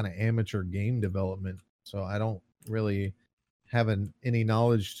 I'm kind of amateur game development, so I don't really have any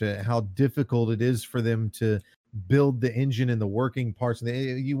knowledge to how difficult it is for them to build the engine and the working parts.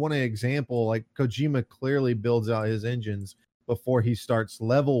 You want an example, like Kojima clearly builds out his engines before he starts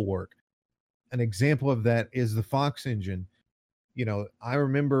level work. An example of that is the Fox engine. I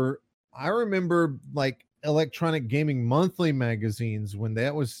remember like Electronic Gaming Monthly magazines, when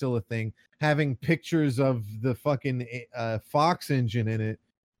that was still a thing, having pictures of the fucking Fox engine in it.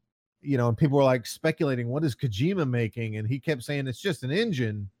 And people were like speculating, what is Kojima making? And he kept saying it's just an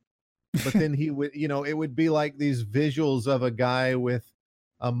engine. But then he would, it would be like these visuals of a guy with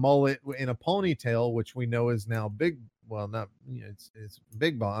a mullet in a ponytail, which we know is now Big. Well, not, it's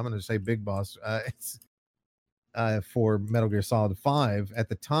Big Boss. I'm going to say Big Boss. It's for Metal Gear Solid 5. At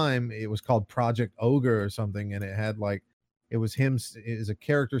the time, it was called Project Ogre or something, and it had like, it was him as a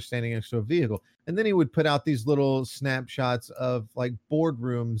character standing next to a vehicle. And then he would put out these little snapshots of like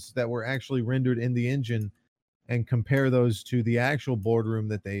boardrooms that were actually rendered in the engine and compare those to the actual boardroom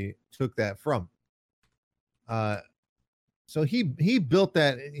that they took that from. So he built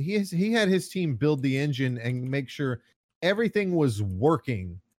that. He had his team build the engine and make sure everything was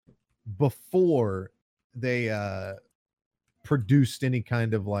working before they produced any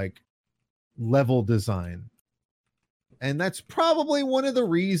kind of like level design. And that's probably one of the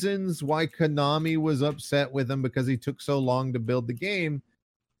reasons why Konami was upset with him, because he took so long to build the game.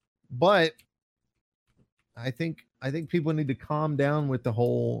 But I think people need to calm down with the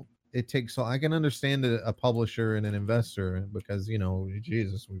whole, it takes so. I can understand a publisher and an investor, because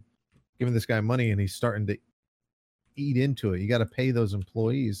Jesus, we've given this guy money and he's starting to eat into it. You got to pay those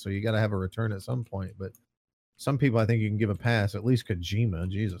employees, so you got to have a return at some point. But some people, I think you can give a pass. At least Kojima,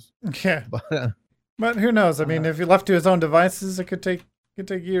 Jesus. Yeah. But who knows? I mean, if he left to his own devices, it could take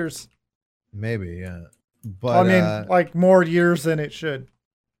years. Maybe, yeah. But like more years than it should.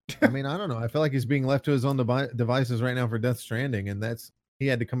 I mean, I don't know. I feel like he's being left to his own devices right now for Death Stranding, and he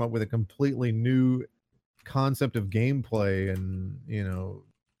had to come up with a completely new concept of gameplay and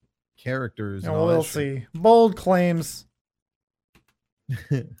characters. And we'll see. Bold claims.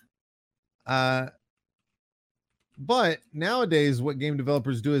 But nowadays, what game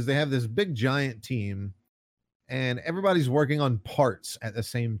developers do is they have this big giant team, and everybody's working on parts at the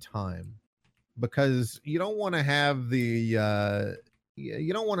same time, because you don't want to have the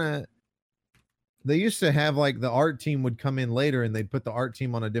you don't want to. They used to have like the art team would come in later and they'd put the art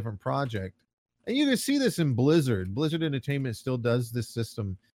team on a different project. And you can see this in Blizzard. Blizzard Entertainment still does this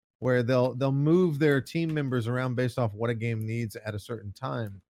system where they'll move their team members around based off what a game needs at a certain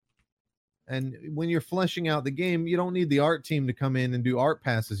time. And when you're fleshing out the game, you don't need the art team to come in and do art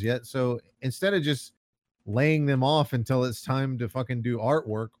passes yet. So instead of just laying them off until it's time to fucking do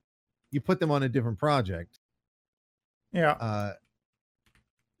artwork, you put them on a different project. Yeah.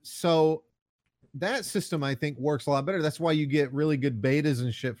 So that system, I think, works a lot better. That's why you get really good betas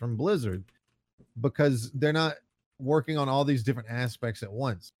and shit from Blizzard, because they're not working on all these different aspects at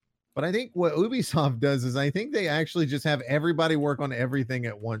once. But I think what Ubisoft does is I think they actually just have everybody work on everything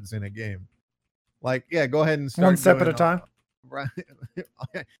at once in a game. Like, yeah, go ahead and start one step at a time. Right.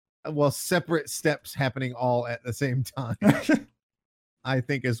 Well, separate steps happening all at the same time, I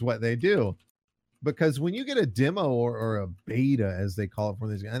think is what they do. Because when you get a demo or a beta, as they call it, from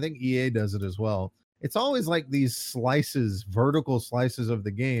these, I think EA does it as well. It's always like these slices, vertical slices of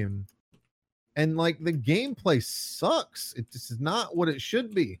the game. And like the gameplay sucks. It just is not what it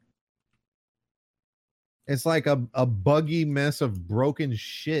should be. It's like a buggy mess of broken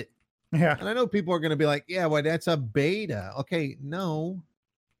shit. Yeah. And I know people are going to be like, yeah, well, that's a beta. Okay, no.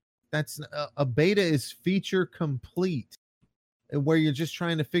 That's a beta is feature complete, where you're just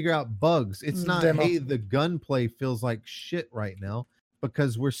trying to figure out bugs. It's not, demo. Hey, the gunplay feels like shit right now,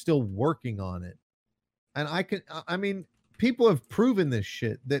 because we're still working on it. And I mean, people have proven this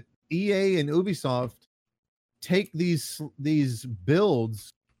shit, that EA and Ubisoft take these builds.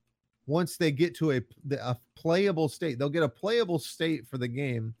 Once they get to a playable state, they'll get a playable state for the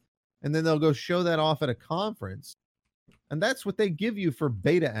game, and then they'll go show that off at a conference. And that's what they give you for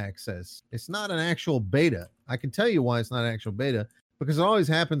beta access. It's not an actual beta. I can tell you why it's not an actual beta, because it always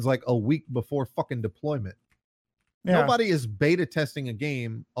happens like a week before fucking deployment. Yeah. Nobody is beta testing a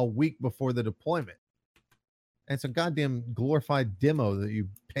game a week before the deployment. And it's a goddamn glorified demo that you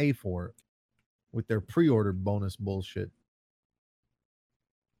pay for with their pre-order bonus bullshit.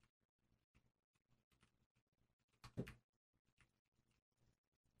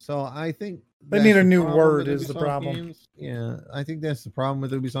 So I think They that's need a the new problem word with is the Ubisoft problem. games. Yeah, I think that's the problem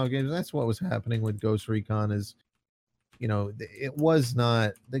with Ubisoft games. That's what was happening with Ghost Recon is, you know, it was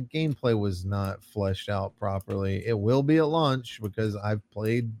not, the gameplay was not fleshed out properly. It will be at launch because I've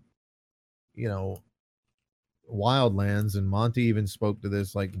played, you know, Wildlands, and Monty even spoke to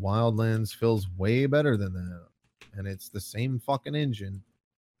this, like Wildlands feels way better than that. And it's the same fucking engine.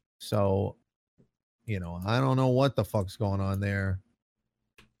 So, you know, I don't know what the fuck's going on there.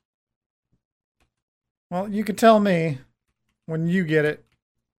 Well, you can tell me when you get it.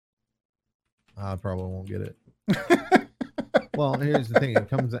 I probably won't get it. Well, here's the thing. It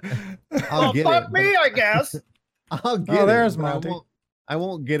comes. I'll Well, get fuck it. me, I guess. I'll get there's it. But Monty. I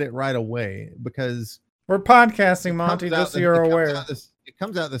won't get it right away because We're podcasting, it Monty, comes just out so you're it comes aware. out it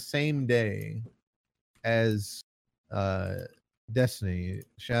comes out the same day as Destiny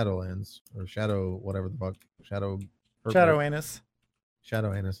Shadowlands or Shadow whatever the fuck Shadow Anus.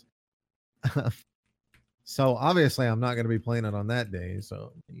 Shadow Anus. So obviously I'm not going to be playing it on that day.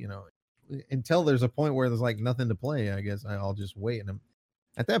 So, you know, until there's a point where there's like nothing to play, I guess I'll just wait. And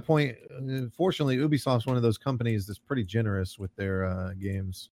at that point, fortunately, Ubisoft's one of those companies that's pretty generous with their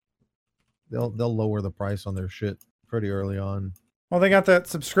games. They'll lower the price on their shit pretty early on. Well, they got that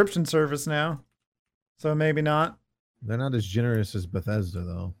subscription service now, so maybe not. They're not as generous as Bethesda,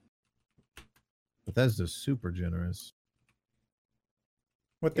 though. Bethesda's super generous.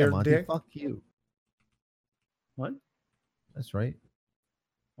 With Yeah, their Monty, dick. fuck you. What? That's right.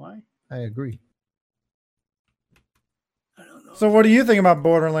 Why? I agree. I don't know. So what do you think about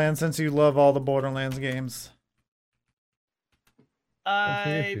Borderlands since you love all the Borderlands games? Let's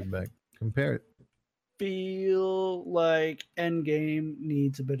hear your I feedback. Compare it. feel like Endgame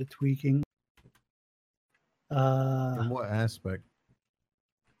needs a bit of tweaking. In what aspect?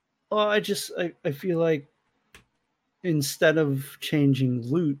 Well, I feel like instead of changing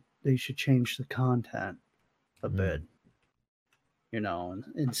loot, they should change the content a bit. You know,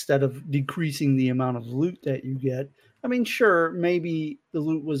 instead of decreasing the amount of loot that you get. I mean, sure, maybe the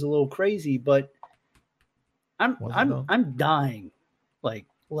loot was a little crazy, but I'm dying like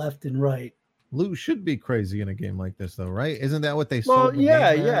left and right. Loot should be crazy in a game like this, though, right? Isn't that what they Well, sold the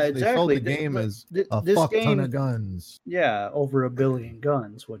yeah, game yeah, as? exactly. They sold the game as a this fuck ton game- of guns. Yeah, over 1 billion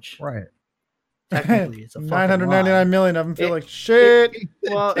guns, which Right. technically is a fucking 999 lie. million of them feel It- like shit.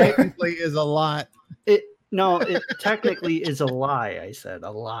 Well, Technically is a lot. it technically is a lie. I said a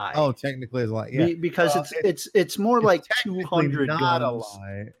lie. Oh, technically is a lot. Yeah. Because Well, it's more like technically 200 not guns. a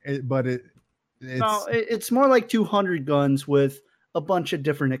lie. It's No, it's more like 200 guns with a bunch of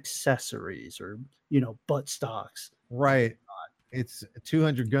different accessories or, you know, butt stocks. right. It's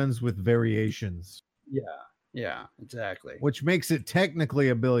 200 guns with variations, Yeah, exactly. which makes it technically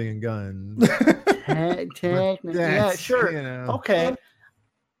 1 billion guns. Technically, yeah, That's, sure. you know. Okay.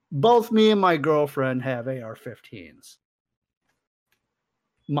 Both me and my girlfriend have AR-15s.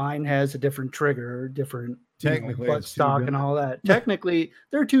 Mine has a different trigger, different Technically, butt it's two stock and guns. all that. Technically,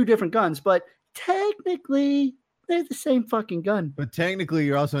 they're two different guns, but technically they're the same fucking gun. But technically,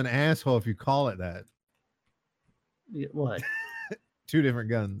 you're also an asshole if you call it that. What? 2 different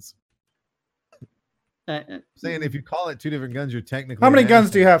guns. Saying if you call it 2 different guns, you're technically. How many an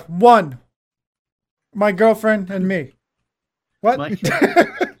guns do you asshole. have? One. My girlfriend and me. What? My-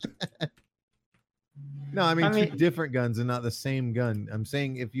 No, I mean, 2 mean- different guns and not the same gun. I'm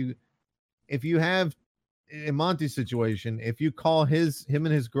saying if you have in Monty's situation, if you call him and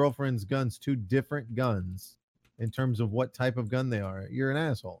his girlfriend's guns 2 different guns in terms of what type of gun they are, you're an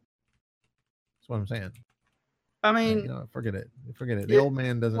asshole. That's what I'm saying. I mean, You know, forget it. Forget it. The Yeah, old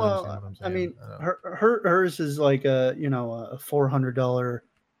man doesn't understand what well, I'm I saying. mean, don't know. hers is like a $400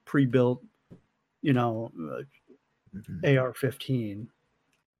 pre-built, AR-15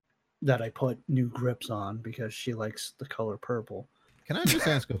 that I put new grips on because she likes the color purple. Can I just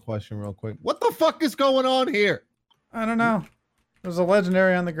ask a question real quick? What the fuck is going on here? I don't know. There's a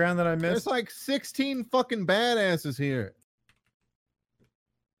legendary on the ground that I There's missed. like 16 fucking badasses here.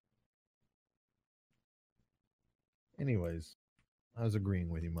 Anyways, I was agreeing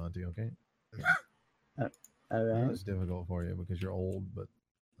with you, Monty, okay? All I know right. it's difficult for you because you're old, but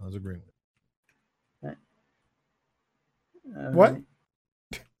I was agreeing with All What? right.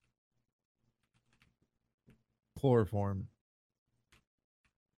 you. Chloroform.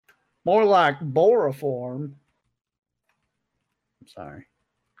 More like boroform. I'm sorry.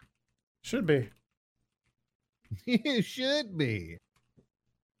 Should be. You should be.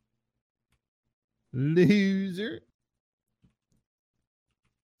 Loser.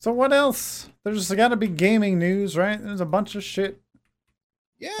 So what else? There's got to be gaming news, right? There's a bunch of shit.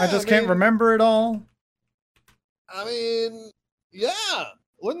 Yeah. I just can't remember it all. I mean, yeah.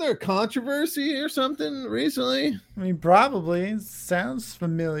 Wasn't there a controversy or something recently? I mean, probably. It sounds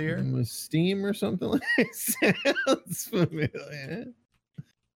familiar. With Steam or something like that? Sounds familiar.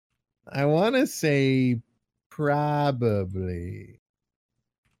 I want to say probably.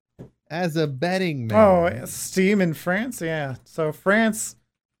 As a betting man. Oh, Steam in France? Yeah. So France,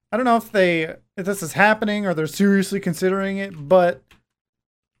 I don't know if this is happening or they're seriously considering it, but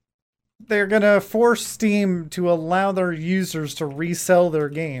they're going to force Steam to allow their users to resell their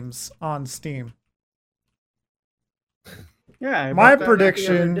games on Steam. Yeah. My about that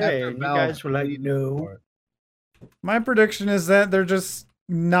prediction- the other day, After and you Valve guys were like, paid no. for it. My prediction is that they're just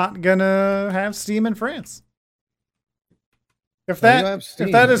not going to have Steam in France. If Well, you that have Steam,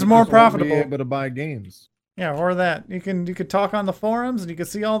 if that is you more just won't be profitable, able to buy games. yeah, or that you could talk on the forums and you can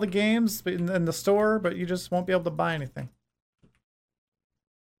see all the games in the store, but you just won't be able to buy anything.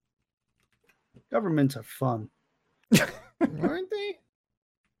 Governments are fun. Aren't they?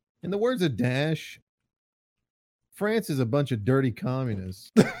 In the words of Dash, France is a bunch of dirty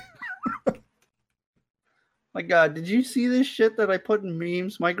communists. My God, did you see this shit that I put in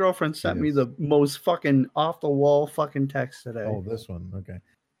memes? My girlfriend sent me Yes. the most fucking off the wall fucking text today. Oh, this one. Okay.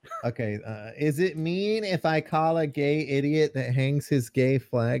 Okay. Is it mean if I call a gay idiot that hangs his gay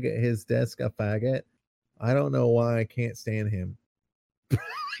flag at his desk a faggot? I don't know why I can't stand him.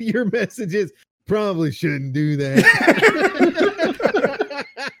 Your message is probably shouldn't do that.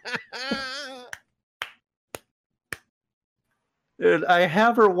 Dude, I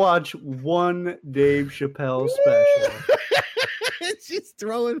have her watch one Dave Chappelle special. She's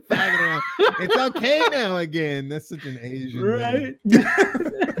throwing faggot around. It's okay now again. That's such an Asian thing. Right?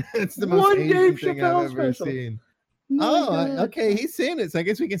 It's the most One Asian Dave thing Chappelle I've ever special. seen. My Oh, God. okay. He's saying it, so I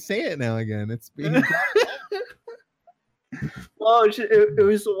guess we can say it now again. It's being Well, it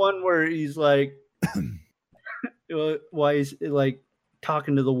was the one where he's like, why he's like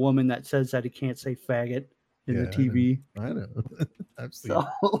talking to the woman that says that he can't say faggot in Yeah, the TV. I know. I've seen.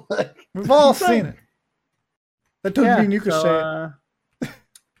 So, like, We've all He's seen like- it. That doesn't mean you can so, say it.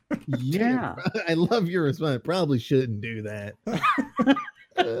 yeah. I love your response. Probably shouldn't do that.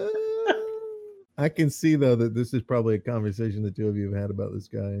 I can see though that this is probably a conversation the two of you have had about this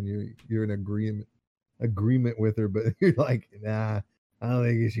guy, and you're in agreement with her, but you're like, nah, I don't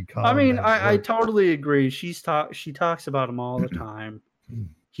think you should call. I him mean, that. I Look, totally agree. She talks about him all the time.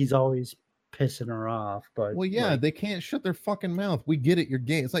 He's always pissing her off, but well, yeah, like, they can't shut their fucking mouth. We get it. You're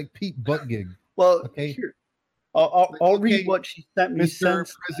gay. It's like Pete Buttigieg, well, okay. here, I'll Okay, read what she sent me. Mr.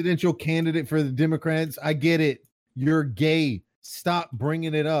 Since Presidential candidate for the Democrats. I get it. You're gay. Stop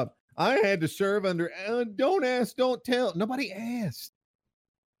bringing it up. I had to serve under. Don't ask, don't tell. Nobody asked.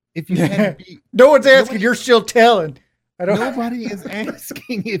 If you had to be, No one's asking. nobody- You're still telling. I don't. nobody is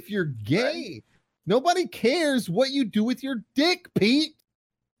asking if you're gay. Nobody cares what you do with your dick, Pete.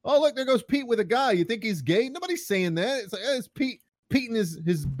 Oh, look, there goes Pete with a guy. You think he's gay? Nobody's saying that. It's like, it's Pete and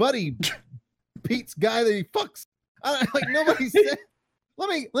his buddy, Pete's guy that he fucks. Like nobody said.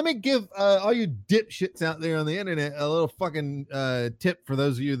 Let me give all you dipshits out there on the internet a little fucking tip for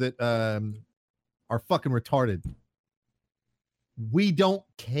those of you that are fucking retarded. We don't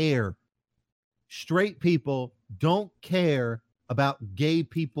care. Straight people don't care about gay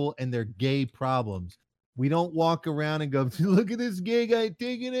people and their gay problems. We don't walk around and go, look at this gay guy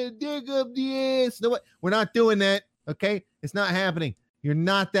taking a dick up the ass. No, we're not doing that. Okay. It's not happening. You're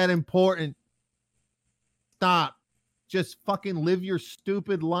not that important. Stop. Just fucking live your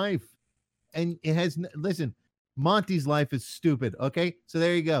stupid life. And it has, listen, Monty's life is stupid. Okay. So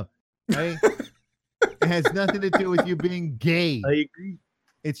there you go. Right? It has nothing to do with you being gay. I agree.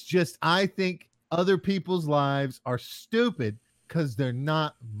 It's just, I think other people's lives are stupid because they're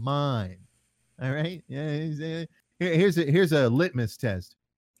not mine. All right. Yeah. Here's a litmus test.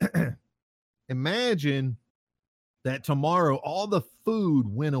 Imagine that tomorrow all the food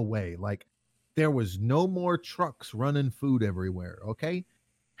went away. Like there was no more trucks running food everywhere. Okay.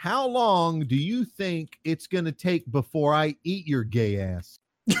 How long do you think it's going to take before I eat your gay ass?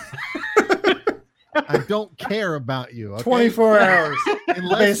 I don't care about you. Okay? 24 hours.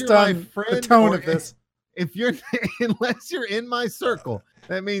 Unless Based you're my on friend the tone or of this. If you're unless you're in my circle,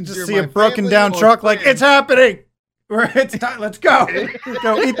 that means Just you're see my a broken family down or truck like, friend. it's happening. It's time. Let's go.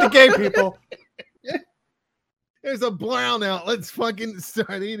 Go eat the gay people. There's a brownout. Let's fucking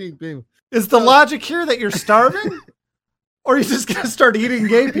start eating people. Is the logic here that you're starving? Or you're just gonna start eating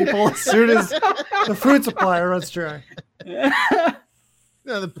gay people as soon as the food supply runs dry.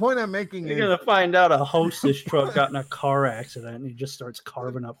 No, the point I'm making You're is gonna find out a hostess truck got in a car accident and he just starts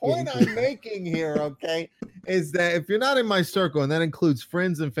carving up. the point I'm making here, okay, is that if you're not in my circle, and that includes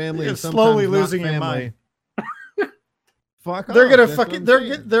friends and family, You're and slowly sometimes not losing your family, mind. fuck They're off, gonna that's what fucking I'm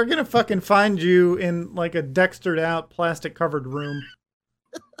saying. they're gonna fucking find you in like a Dextered out plastic covered room.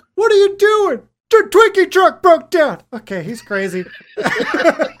 What are you doing? The Twinkie truck broke down. Okay, he's crazy.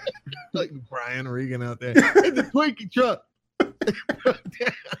 Like Brian Regan out there. Hey, the Twinkie truck.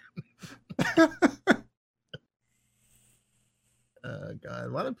 Oh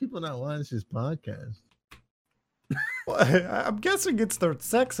God, why do people not watch this podcast? Well, I'm guessing it's the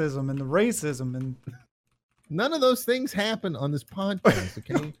sexism and the racism and None of those things happen on this podcast,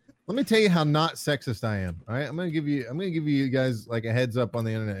 okay? Let me tell you how not sexist I am. All right, I'm gonna give you guys like a heads up on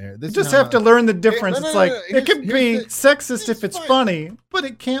the internet here. you This is just how have to not- learn the difference. no, It's no, like no, it can here's be the- sexist if it's it's fine. funny, but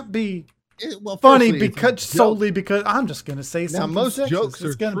it can't be Well, funny firstly, it's a because joke. solely because I'm just gonna say Now something. most sexist. jokes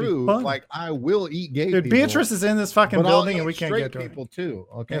It's are gonna be true. funny. Like I will eat gay Dude, people, Beatrice is in this fucking but I'll building and eat we can't straight get to her. people too.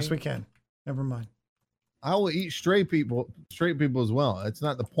 Okay, Yes, we can. Never mind. I will eat straight people as well. It's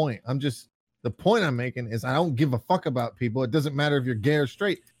not the point. The point I'm making is I don't give a fuck about people. It doesn't matter if you're gay or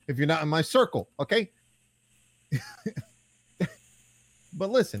straight if you're not in my circle. Okay.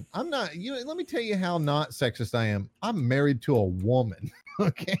 But listen, I'm not, let me tell you how not sexist I am. I'm married to a woman.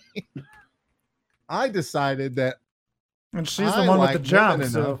 Okay. I decided that And she's I the one with like the job. women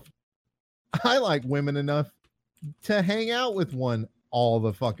So enough- I like women enough to hang out with one all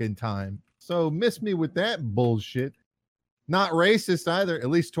the fucking time. So miss me with that bullshit. Not racist either, at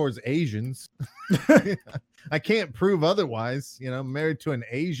least towards Asians. I can't prove otherwise. I'm married to an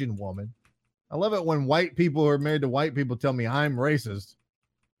Asian woman. I love it when white people who are married to white people tell me I'm racist.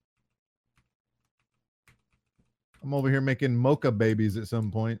 I'm over here making mocha babies at some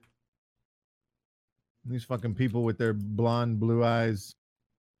point. These fucking people with their blonde blue eyes.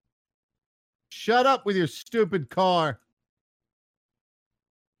 Shut up with your stupid car.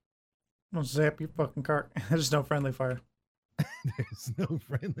 I'll zap your fucking car. There's no friendly fire. There's no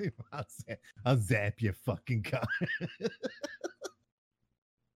friendly. I'll zap your fucking car.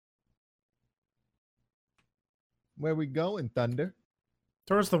 Where we going, Thunder?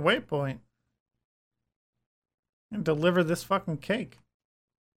 Towards the waypoint. And deliver this fucking cake.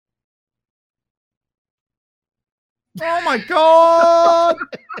 Oh my god!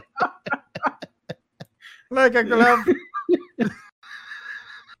 Like a glove.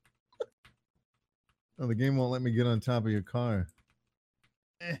 Oh, the game won't let me get on top of your car.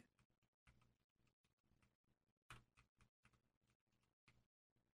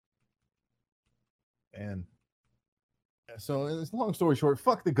 And so, it's long story short,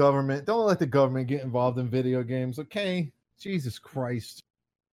 fuck the government. Don't let the government get involved in video games, okay? Jesus Christ.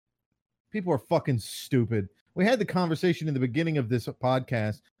 People are fucking stupid. We had the conversation in the beginning of this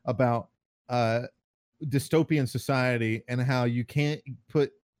podcast about dystopian society and how you can't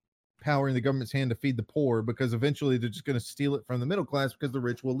put power in the government's hand to feed the poor because eventually they're just going to steal it from the middle class because the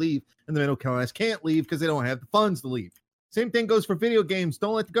rich will leave and the middle class can't leave because they don't have the funds to leave. Same thing goes for video games.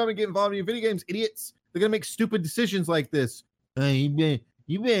 Don't let the government get involved in your video games, idiots. They're going to make stupid decisions like this.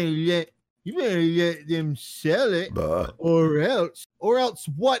 You better let them sell it, or else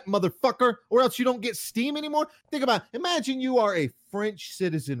what, motherfucker? Or else you don't get Steam anymore? Think about it. Imagine you are a French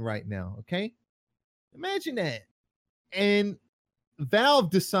citizen right now, okay? Imagine that. And Valve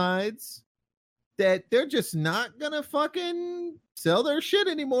decides that they're just not gonna fucking sell their shit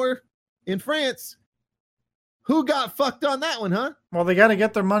anymore in France. Who got fucked on that one, huh? Well, they got to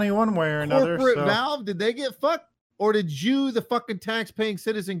get their money one way or another. Corporate So. Valve, did they get fucked? Or did you, the fucking tax-paying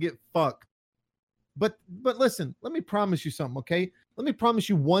citizen, get fucked? But listen, let me promise you something, okay? Let me promise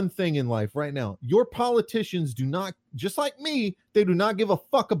you one thing in life right now. Your politicians do not, just like me, they do not give a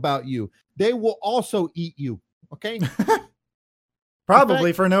fuck about you. They will also eat you, okay?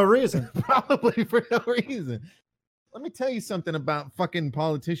 Probably for no reason. Probably for no reason. Let me tell you something about fucking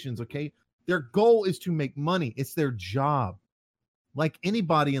politicians, okay? Their goal is to make money. It's their job. Like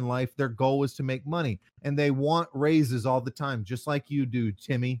anybody in life, their goal is to make money. And they want raises all the time, just like you do,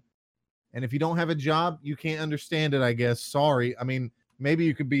 Timmy. And if you don't have a job, you can't understand it, I guess. Sorry. I mean, maybe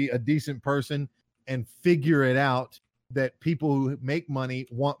you could be a decent person and figure it out that people who make money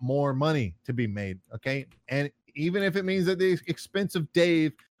want more money to be made, okay? And even if it means that the expense of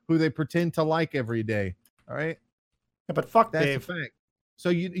Dave, who they pretend to like every day, all right? Yeah, but fuck That's Dave. the fact. So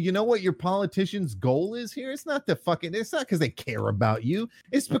you know what your politician's goal is here? It's not because they care about you.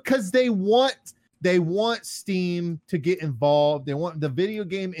 It's because they want They want Steam to get involved. They want the video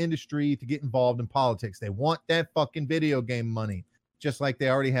game industry to get involved in politics. They want that fucking video game money, just like they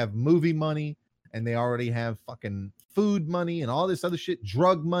already have movie money and they already have fucking food money and all this other shit,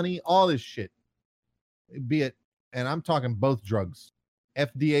 drug money, all this shit. Be it, and I'm talking both drugs,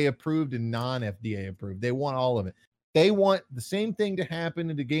 FDA approved and non-FDA approved. They want all of it. They want the same thing to happen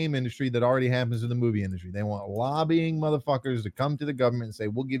in the game industry that already happens in the movie industry. They want lobbying motherfuckers to come to the government and say,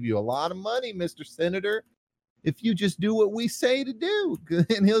 we'll give you a lot of money, Mr. Senator, if you just do what we say to do.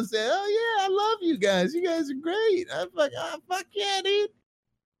 And he'll say, oh, yeah, I love you guys. You guys are great. I'm like, oh, fuck yeah, dude.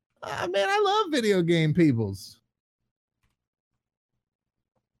 Man, I love video game peoples.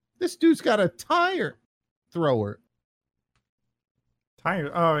 This dude's got a tire thrower.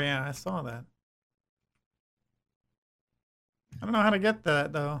 Tire. Oh, yeah, I saw that. I don't know how to get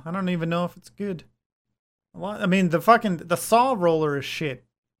that, though. I don't even know if it's good. I mean, the saw roller is shit.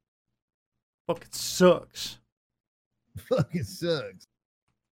 Fuck, it sucks. Fucking sucks.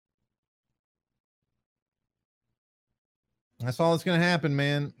 That's all that's going to happen,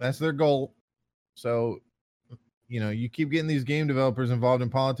 man. That's their goal. So, you keep getting these game developers involved in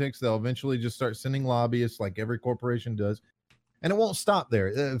politics, they'll eventually just start sending lobbyists like every corporation does. And it won't stop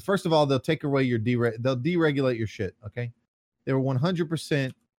there. First of all, they'll take away they'll deregulate your shit, okay? They will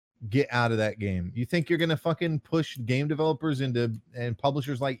 100% get out of that game. You think you're going to fucking push game developers and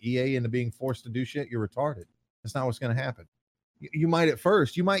publishers like EA into being forced to do shit? You're retarded. That's not what's going to happen. You might at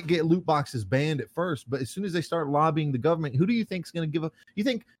first. You might get loot boxes banned at first, but as soon as they start lobbying the government, who do you think is going to give up? You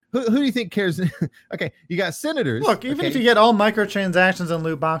think who do you think cares? Okay, you got senators. Look, even if you get all microtransactions and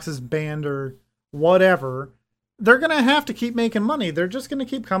loot boxes banned or whatever, they're going to have to keep making money. They're just going to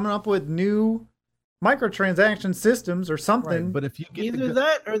keep coming up with new microtransaction systems or something. Right, but if you get either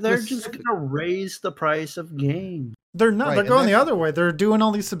that or they're just going to raise the price of games. They're not. Right, they're going the other way. They're doing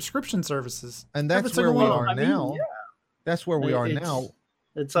all these subscription services. And that's where we are now. Yeah. That's where we are now.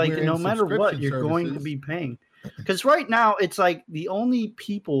 It's like no matter what, you're going to be paying. Because right now, it's like the only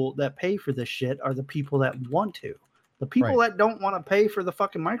people that pay for this shit are the people that want to. The people that don't want to pay for the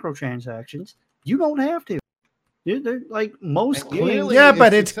fucking microtransactions, you don't have to. They're like most games. Yeah,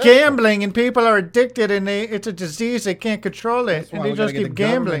 but it's gambling and people are addicted and it's a disease. They can't control it. And they just keep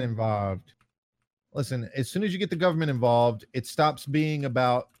gambling. Involved. Listen, as soon as you get the government involved, it stops being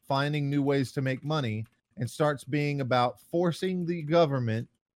about finding new ways to make money and starts being about forcing the government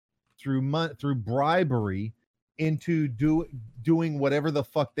through bribery into doing whatever the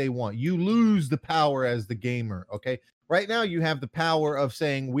fuck they want. You lose the power as the gamer, okay? Right now you have the power of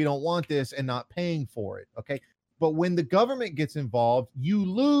saying we don't want this and not paying for it, okay? But when the government gets involved, you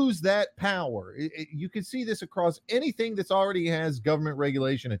lose that power. You can see this across anything that's already has government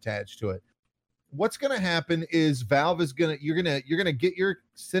regulation attached to it. What's going to happen is Valve is you're going to get your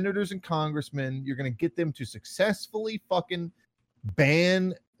senators and congressmen, you're going to get them to successfully fucking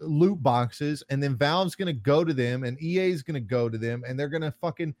ban loot boxes, and then Valve's going to go to them and EA is going to go to them, and they're going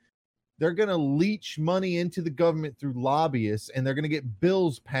to leech money into the government through lobbyists, and they're going to get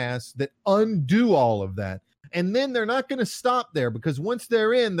bills passed that undo all of that. And then they're not going to stop there, because once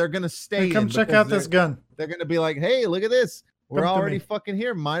they're in, they're going to stay in. Come check out this gun. They're going to be like, hey, look at this. We're already fucking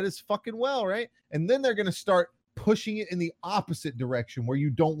here. Might as fucking well, right? And then they're going to start pushing it in the opposite direction where you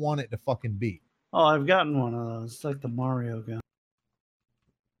don't want it to fucking be. Oh, I've gotten one of those. It's like the Mario gun.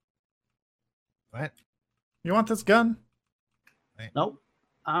 What? You want this gun? Nope.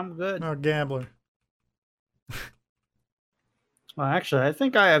 I'm good. Oh, gambler. Well, actually, I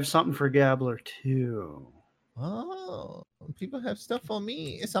think I have something for Gambler, too. Oh, people have stuff on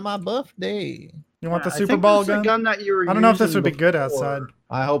me. It's on my birthday. You want the Super Ball gun? Gun that you were I don't know if this would be good outside.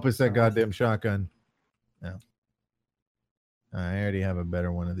 I hope it's that goddamn shotgun. No. I already have a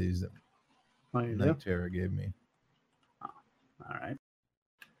better one of these that Tara gave me. Oh, all right.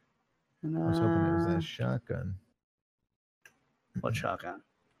 And, I was hoping it was that shotgun. What shotgun?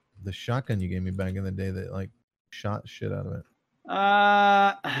 The shotgun you gave me back in the day that like shot shit out of it.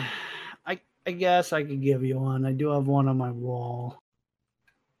 I guess I could give you one. I do have one on my wall.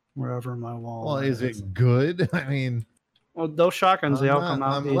 Wherever my wall. Well, is it good? I mean, well, those shotguns they all come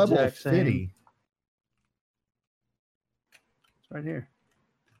out the exact same. It's right here.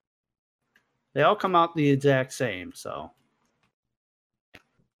 They all come out the exact same, so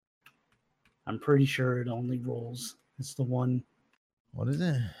I'm pretty sure it only rolls. It's the one. What is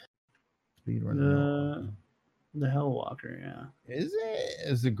it? Speed running. The Hellwalker, yeah. Is it?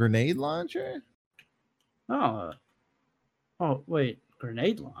 Is it grenade launcher? Oh, wait,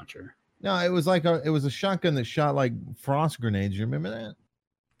 grenade launcher. No, it was like it was a shotgun that shot like frost grenades. You remember that?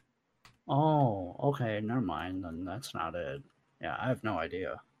 Oh, okay, never mind. Then that's not it. Yeah, I have no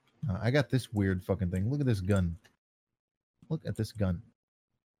idea. I got this weird fucking thing. Look at this gun. Look at this gun.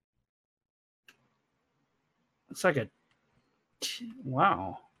 It's like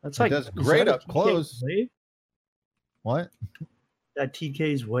wow. That's It like does is great that a up TK's close. Wave? What? That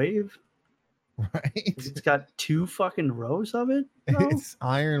TK's wave? Right? It's got 2 fucking rows of it? bro? It's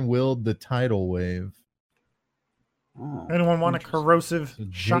iron willed the tidal wave. Oh, Anyone want a interesting. corrosive So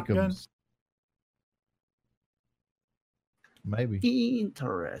shotgun? Jacobs. Maybe.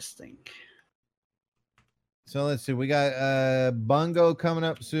 Interesting. So let's see. We got Bungo coming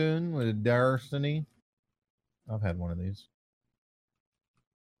up soon with a Destiny. I've had one of these.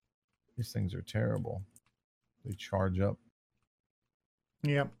 These things are terrible. They charge up.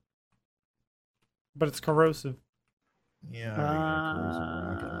 Yep. But it's corrosive. Yeah, I already got a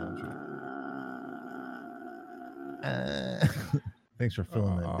corrosive rocket launcher. Thanks for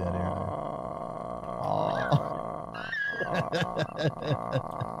filling that dead air.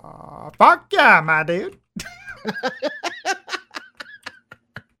 Fuck yeah, my dude.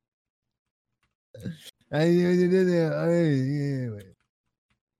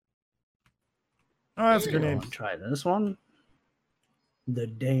 Oh, that's a Here, grenade. wanna try this one. The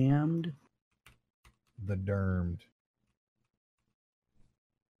Damned. The Dermed.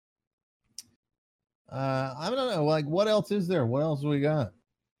 I don't know. Like, what else is there? What else we got?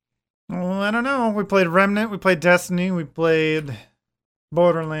 Well, I don't know. We played Remnant. We played Destiny. We played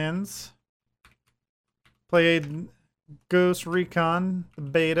Borderlands. Played Ghost Recon the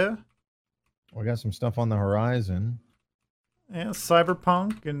beta. We got some stuff on the horizon. Yeah,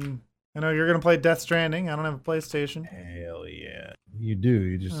 Cyberpunk, and I know you're gonna play Death Stranding. I don't have a PlayStation. Hell yeah, you do.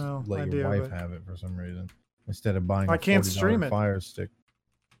 You just Oh, let I your do, wife but- have it for some reason instead of buying. I a can't $40 stream it. Fire Stick.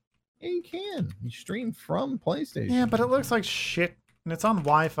 Yeah, you can. You stream from PlayStation. Yeah, but it looks like shit, and it's on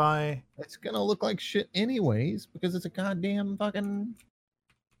Wi-Fi. It's gonna look like shit anyways because it's a goddamn fucking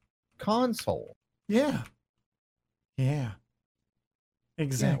console. Yeah. Yeah.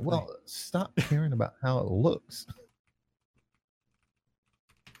 Exactly. Yeah, well, stop caring about how it looks.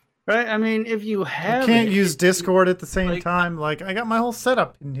 Right? I mean, if you have I can't it, use Discord at the same like- time. Like, I got my whole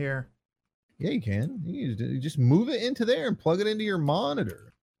setup in here. Yeah, you can. You just move it into there and plug it into your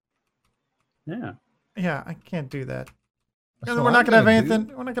monitor. Yeah. Yeah, I can't do that. That's And what we're not I'm gonna have do.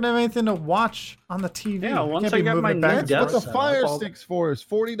 anything. We're not gonna have anything to watch on the TV. Yeah, once can't I be got moving my it new back and desk What forth. the set up, Fire I'll- Stick's for is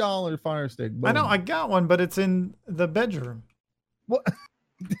 $40 Fire Stick. I know Boom. I got one, but it's in the bedroom. What?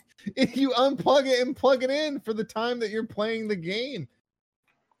 If you unplug it and plug it in for the time that you're playing the game.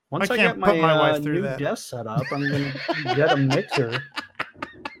 Once I I, can't get put my, my wife through new that. desk set up, I'm gonna get a mixer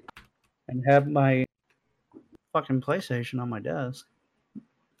and have my fucking PlayStation on my desk.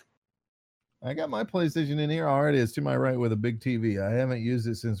 I got my PlayStation in here already. It's to my right with a big TV. I haven't used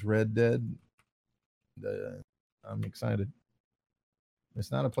it since Red Dead. I'm excited.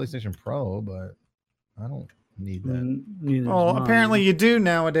 It's not a PlayStation Pro, but I don't need that. Neither is Oh, mine. apparently you do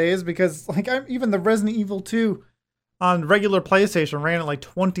nowadays because like even the Resident Evil 2 on regular PlayStation ran at like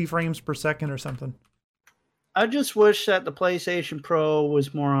 20 frames per second or something. I just wish that the PlayStation Pro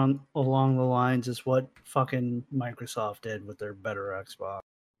was more on along the lines as what fucking Microsoft did with their better Xbox.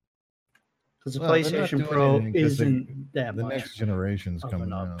 Because the Well, they're not PlayStation doing Pro anything 'cause isn't that The much. next generation's of coming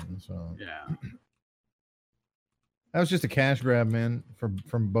an up. out. So Yeah. that was just a cash grab, man,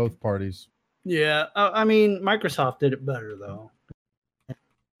 from both parties. Yeah. I mean, Microsoft did it better, though.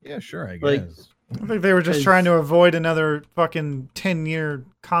 Yeah, sure, I Like- guess. I think they were just Because- trying to avoid another fucking 10-year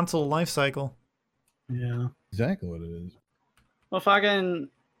console life cycle. Yeah. Exactly what it is. Well, fucking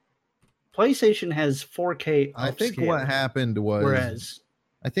PlayStation has 4K. I think what upscaling, happened was whereas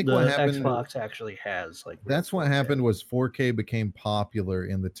I think the what happened Xbox actually has like. that's what 4K. happened was 4K became popular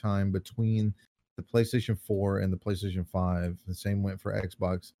in the time between the PlayStation 4 and the PlayStation 5. The same went for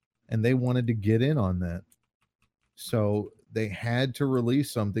Xbox, and they wanted to get in on that. So they had to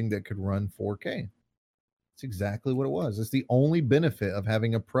release something that could run 4K. That's exactly what it was. It's the only benefit of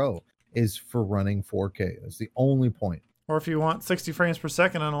having a Pro is for running 4K. That's the only point. Or if you want 60 frames per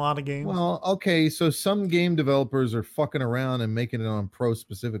second on a lot of games. Well, okay, so some game developers are fucking around and making it on Pro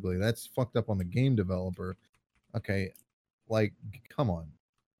specifically. That's fucked up on the game developer. Okay, like, come on.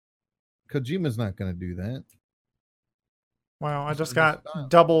 Kojima's not going to do that. Wow, I It's just not his got style.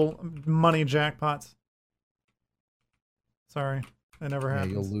 double money jackpots. Sorry, that never Yeah,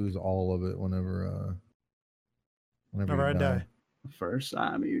 happens. you'll lose all of it whenever Whenever you I die. First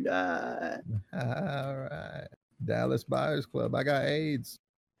time you die. All right. Dallas Buyers Club. I got AIDS.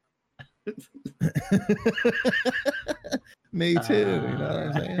 Me too. You know what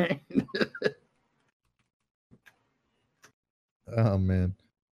I'm saying? Oh man.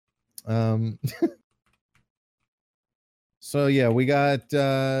 So yeah, we got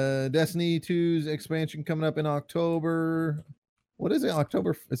Destiny 2's expansion coming up in October. What is it?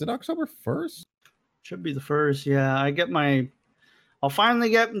 October? Is it October 1st? Should be the first. Yeah, I'll finally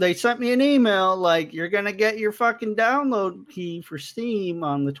get. They sent me an email like you're gonna get your fucking download key for Steam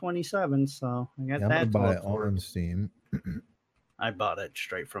on the 27th. So I got Yeah, I'm that. gonna to buy look it forward on to. Steam. I bought it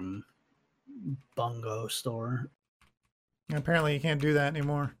straight from Bungo store. Apparently, you can't do that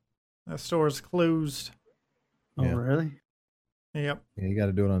anymore. The store's closed. Oh, Yeah. really? Yep. Yeah, you got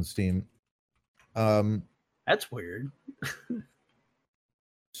to do it on Steam. That's weird.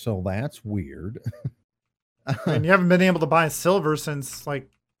 So that's weird. And you haven't been able to buy silver since like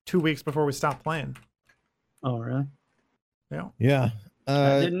 2 weeks before we stopped playing. Oh, really? Yeah. Yeah.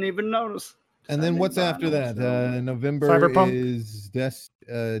 I didn't even notice. And I then didn't what's buy after no that? silver. November Cyberpunk? is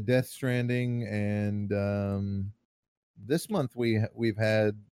Death Stranding, and this month we've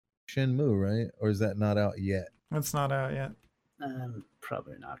had Shenmue, right? Or is that not out yet? It's not out yet. I'm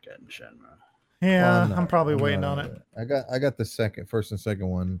probably not getting Shenmue. Yeah, Well, I'm probably waiting not on it. I got the first and second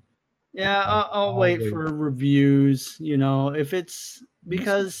one. Yeah, I'll I'll wait wait. for reviews. You know, if it's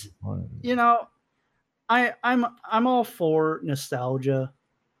because you know, I'm all for nostalgia,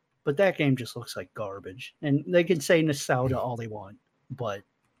 but that game just looks like garbage. And they can say nostalgia all they want, but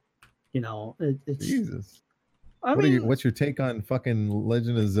you know, it's. Jesus. I mean, What's your take on fucking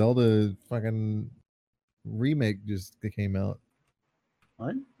Legend of Zelda fucking remake just that came out?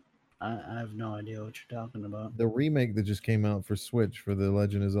 what? I have no idea what you're talking about. The remake that just came out for Switch for the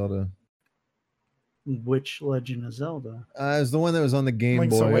Legend of Zelda. Which Legend of Zelda? It's the one that was on the Game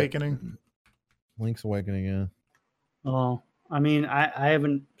Link's Boy. Awakening. Link's Awakening, yeah. Oh, I mean, I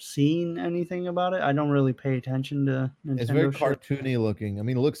haven't seen anything about it. I don't really pay attention to Nintendo It's very shit. cartoony looking. I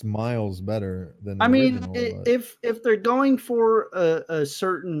mean, it looks miles better than the I mean, original. but- if they're going for a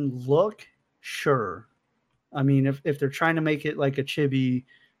certain look, sure. I mean, if they're trying to make it like a chibi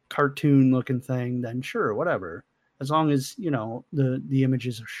cartoon looking thing, then sure, whatever. As long as, you know, the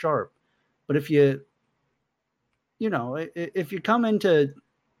images are sharp. But if you come into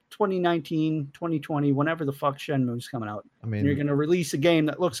 2019, 2020, whenever the fuck Shenmue's coming out, I and you're mean, going to release a game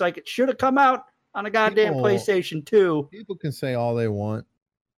that looks like it should have come out on a goddamn People- PlayStation 2. people can say all they want,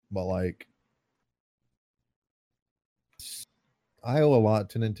 but like, I owe a lot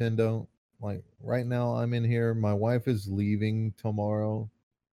to Nintendo. Like right now, I'm in here. My wife is leaving tomorrow,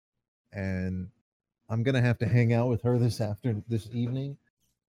 and I'm gonna have to hang out with her this evening.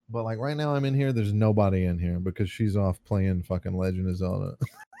 But like right now, I'm in here. There's nobody in here because she's off playing fucking Legend of Zelda.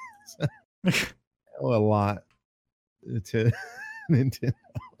 So, I owe a lot to Nintendo.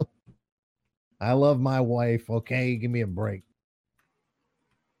 I love my wife. Okay, give me a break.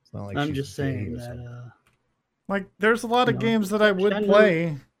 It's not like I'm she's just gay saying or that something. Like, there's a lot of No, games that I would Shenmue-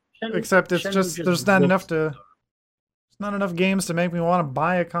 play, Shenmue- except it's Shenmue just there's not looks enough There's not enough games to make me want to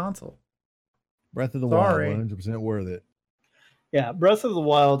buy a console. Breath of the Sorry. Wild, 100% worth it. Yeah, Breath of the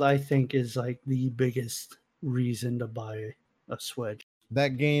Wild, I think, is like the biggest reason to buy a Switch.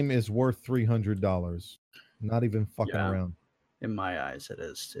 That game is worth $300. Not even fucking Yeah. around. In my eyes, it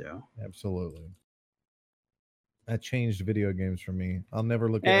is too. Absolutely. That changed video games for me. I'll never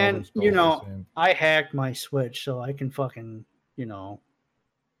look at And, Elder Scrolls you the know, same. I hacked my Switch so I can fucking, you know,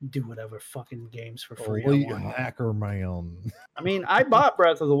 do whatever fucking games for free. I Holy want. hacker man. I mean, I bought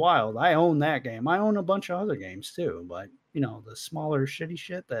Breath of the Wild. I own that game. I own a bunch of other games too, but you know, the smaller shitty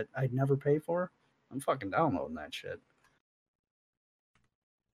shit that I'd never pay for, I'm fucking downloading that shit.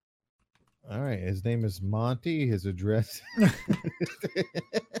 All right. His name is Monty. His address. I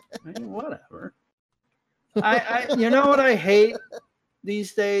mean, whatever. I you know what I hate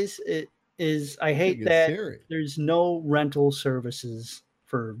these days? I hate Get that serious. there's no rental services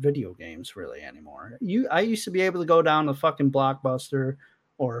for video games really anymore. I used to be able to go down to fucking Blockbuster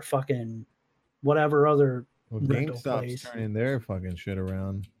or fucking whatever other Well, rental GameStop's place. turning their fucking shit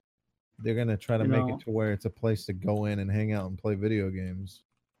around. They're gonna try to You make know. it to where it's a place to go in and hang out and play video games.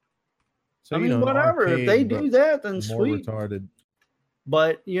 So I you mean, know, an whatever. If they arcade, do but that, then more sweet. retarded.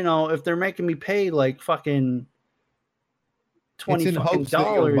 But you know, if they're making me pay like fucking $20 in fucking hopes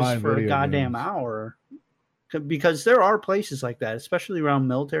that you'll buy for a video goddamn games. hour, because there are places like that, especially around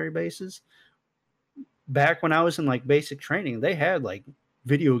military bases. Back when I was in like basic training, they had like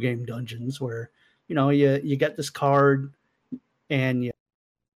video game dungeons where you know you get this card and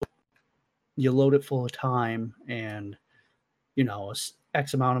you load it full of time, and you know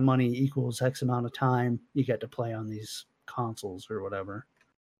X amount of money equals X amount of time you get to play on these consoles or whatever.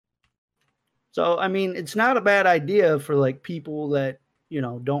 So I mean, it's not a bad idea for like people that you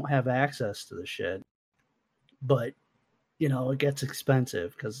know don't have access to the shit, but you know it gets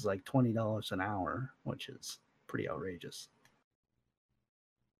expensive because it's like $20 an hour, which is pretty outrageous.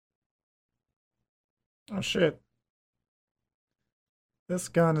 Oh shit. This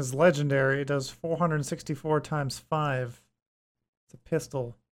gun is legendary. It does 464 times 5. It's a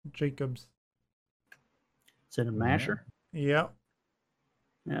pistol. Jacobs. Is it a masher? Yep.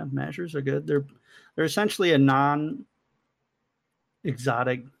 Yeah, mashers are good. They're essentially a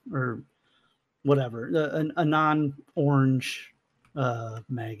non-exotic or whatever, a non-orange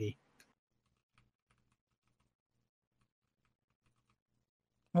Maggie.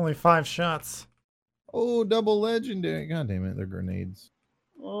 Only 5 shots. Oh, double legendary. God damn it, they're grenades.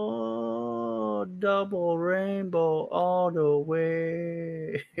 Oh, double rainbow all the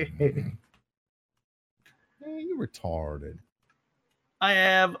way. Hey, you retarded. I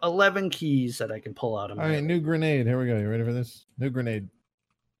have 11 keys that I can pull out of my. All right, new grenade. Here we go. You ready for this? New grenade.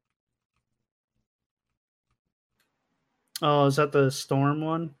 Oh, is that the storm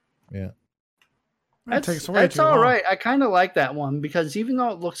one? Yeah. That takes way That's too all long. right. I kind of like that one because even though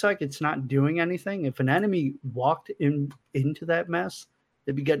it looks like it's not doing anything, if an enemy walked into that mess,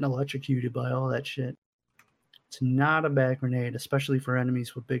 they'd be getting electrocuted by all that shit. It's not a bad grenade, especially for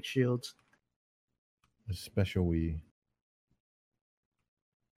enemies with big shields. A special Wii.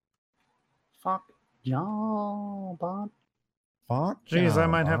 Fuck y'all, Bob. Fuck. Jeez, I yeah,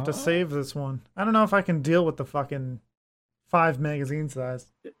 might have to Bob. save this one. I don't know if I can deal with the fucking 5 magazine size.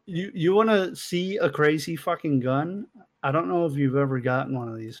 You want to see a crazy fucking gun? I don't know if you've ever gotten one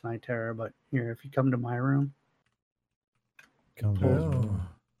of these, Night Terror, but here, if you come to my room. Come to his Oh. room.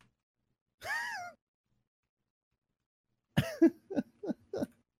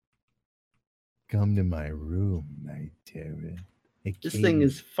 Come to my room, Night Terror. Hey, This Katie, thing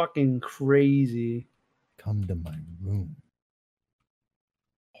is fucking crazy. Come to my room.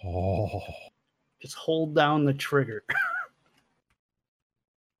 Oh. Just hold down the trigger.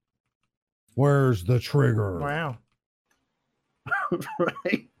 Where's the trigger? Wow.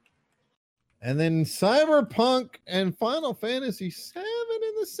 Right? And then Cyberpunk and Final Fantasy VII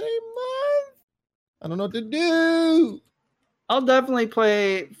in the same month. I don't know what to do. I'll definitely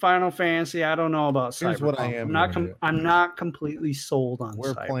play Final Fantasy. I don't know about Cyberpunk. Here's what I am I'm gonna do. I'm not completely sold on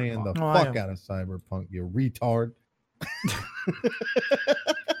We're Cyberpunk. playing the Oh, I fuck am. out of Cyberpunk, you retard.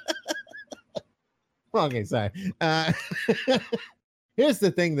 Okay, sorry. Here's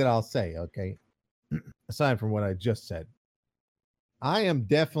the thing that I'll say, okay? Aside from what I just said, I am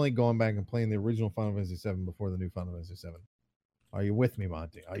definitely going back and playing the original Final Fantasy VII before the new Final Fantasy VII. Are you with me,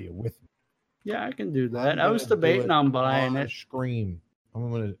 Monty? Are you with me? Yeah, I can do that. I'm I was gonna do debating it on buying on it. Stream.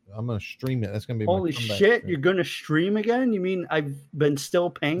 I'm gonna stream it. That's gonna be my Holy comeback shit, stream. you're gonna stream again? You mean I've been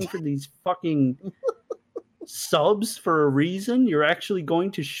still paying for these fucking subs for a reason? You're actually going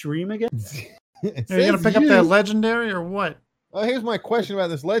to stream again? It Are you gonna says pick up that legendary or what? Oh, here's my question about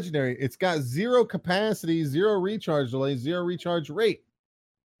this legendary. It's got 0 capacity, 0 recharge delay, 0 recharge rate.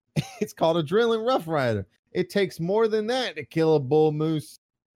 It's called Adrenaline Rough Rider. It takes more than that to kill a bull moose.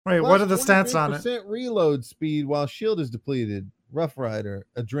 Wait, Plus what are the stats on it? 43% reload speed while shield is depleted. Rough Rider,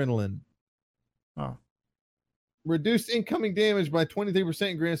 Adrenaline. Oh. Reduced incoming damage by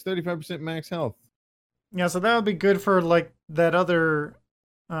 23% and grants 35% max health. Yeah, so that would be good for like that other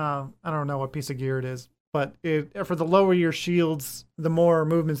I don't know what piece of gear it is, but for the lower your shields, the more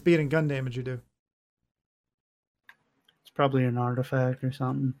movement speed and gun damage you do. It's probably an artifact or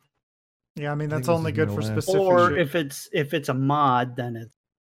something. Yeah, I mean I that's think this only is good my for last- specific Or shit. if it's a mod, then it's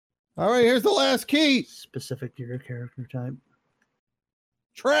All right, here's the last key. specific to your character type.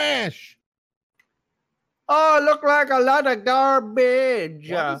 Trash. Oh, look like a lot of garbage.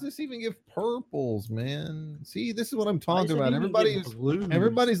 Why does this even give purples, man? See, this is what I'm Why does talking it about. even get blues?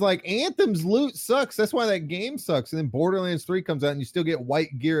 Everybody's like, Anthem's loot sucks. That's why that game sucks. And then Borderlands 3 comes out and you still get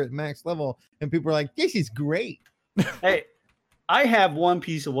white gear at max level. And people are like, this is great. Hey, I have one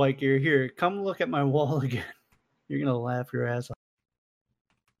piece of white gear here. Come look at my wall again. You're gonna laugh your ass off.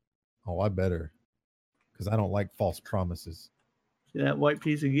 Oh, I better. Because I don't like false promises. See that white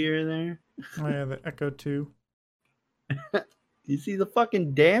piece of gear there? Oh, yeah, the Echo 2. You see the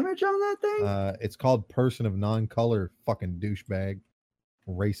fucking damage on that thing? It's called Person of Non-Color, fucking douchebag.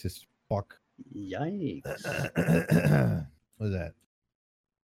 Racist fuck. Yikes. What is that?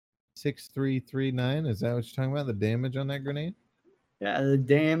 6339? Is that what you're talking about? The damage on that grenade? Yeah, the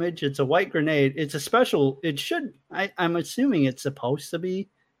damage. It's a white grenade. It's a special. It should. I'm assuming it's supposed to be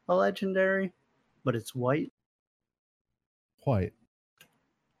a legendary, but it's white. White.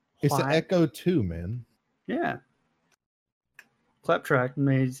 It's an White. Echo 2, man. Yeah. Claptrap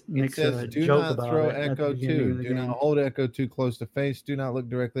makes It says, a do joke not about throw it at the Echo beginning 2. of the Do not game. hold Echo 2 close to face. Do not look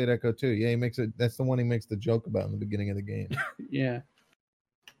directly at Echo 2. Yeah, he makes it. That's the one he makes the joke about in the beginning of the game. Yeah.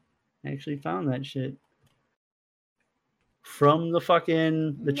 I actually found that shit. from the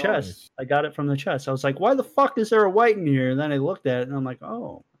Nice. chest. I got it from the chest. I was like, why the fuck is there a white in here? And then I looked at it and I'm like,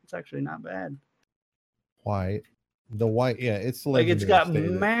 oh, it's actually not bad. White. The white, yeah, it's Like it's legendary got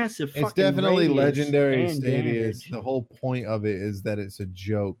status. massive It's fucking definitely radius legendary and status. damage. The whole point of it is that it's a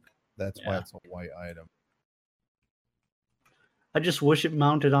joke. That's why Yeah. it's a white item. I just wish it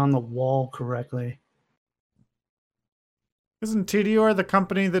mounted on the wall correctly. Isn't TDR the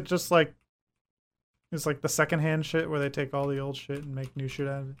company that just like is like the secondhand shit where they take all the old shit and make new shit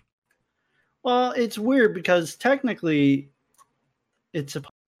out of it? Well, it's weird because technically it's a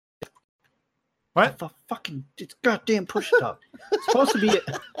What? it's goddamn push it up. It's supposed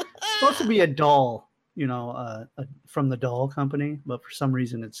to be a doll, you know, from the doll company, but for some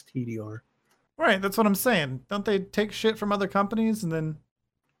reason it's TDR. Right, that's what I'm saying. Don't they take shit from other companies and then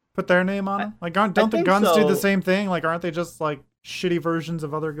put their name on them? Like, don't the think guns do the so. same thing? Like, aren't they just like shitty versions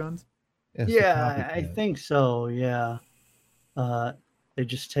of other guns? It's a Yeah, I copycat. think so. Yeah, they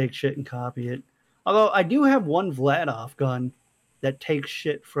just take shit and copy it. Although I do have one Vladov gun that takes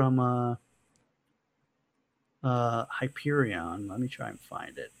shit from Hyperion. Let me try and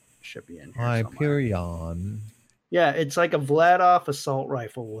find it. It should be in here somewhere. Hyperion. Yeah, it's like a Vladov assault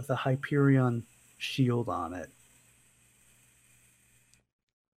rifle with a Hyperion shield on it.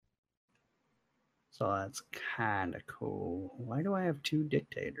 So that's kind of cool. Why do I have two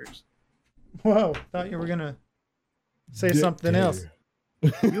dictators? Whoa, thought you were gonna say something else.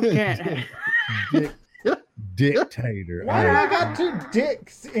 You can't. Dictator. Why do I Alright, got two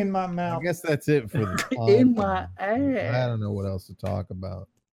dicks in my I mouth? guess that's it for the In podcast. my I ass. don't know what else to talk about.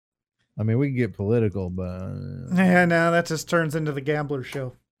 I mean, we can get political, but Yeah, no, that just turns into the gambler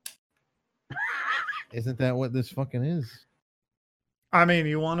show. isn't that what this fucking is? I mean,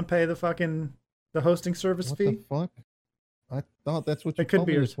 you want to pay the hosting service What fee? the fuck? I thought that's what you It could told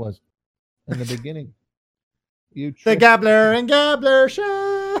be me yours. this was in the beginning. You The tricked- Gambler and Gambler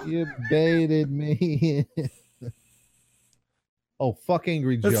show. You baited me. Oh, fuck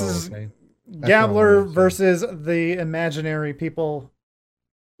Angry This Joe. is Okay. Gambler wanted to say. versus the imaginary people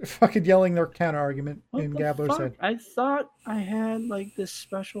fucking yelling their counter argument What in the Gambler's fuck? head. I thought I had like this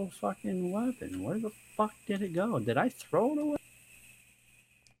special fucking weapon. Where the fuck did it go? Did I throw it away?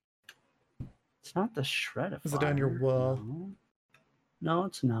 It's not the shredder. Is it on your wall? No,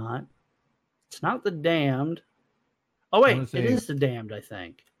 it's not. It's not the damned. Oh I wait, wanna it say- is the damned, I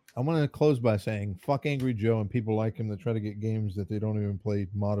think. I want to close by saying fuck Angry Joe and people like him that try to get games that they don't even play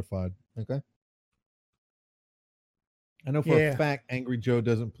modified. Okay. I know for Yeah. a fact Angry Joe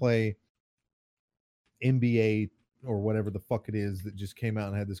doesn't play NBA or whatever the fuck it is that just came out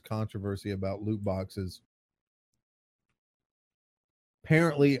and had this controversy about loot boxes.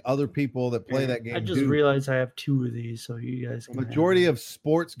 Apparently, other people that play that game I just do. realized I have two of these, so you guys The can have majority them. of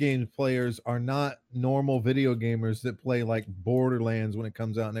sports games players are not normal video gamers that play like Borderlands when it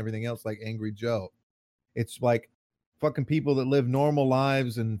comes out and everything else like Angry Joe. It's like fucking people that live normal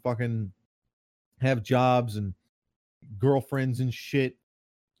lives and fucking have jobs and girlfriends and shit.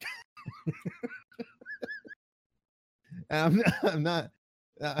 I'm not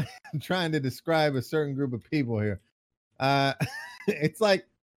I'm trying to describe a certain group of people here. It's like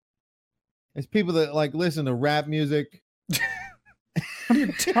it's people that like listen to rap music. What are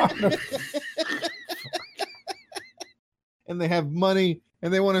you talking about? And they have money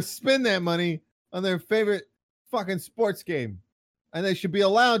and they want to spend that money on their favorite fucking sports game. And they should be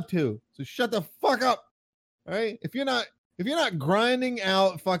allowed to. So shut the fuck up. All right? If you're not grinding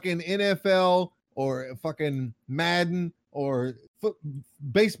out fucking NFL or fucking Madden or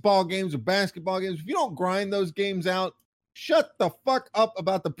baseball games or basketball games, if you don't grind those games out, shut the fuck up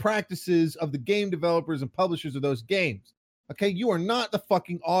about the practices of the game developers and publishers of those games. Okay, you are not the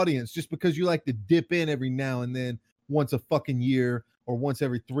fucking audience just because you like to dip in every now and then once a fucking year or once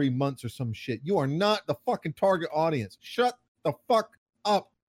every 3 months or some shit. You are not the fucking target audience. Shut the fuck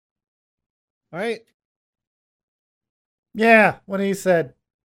up. All right? Yeah, what he said.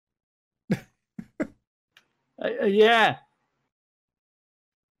 Yeah.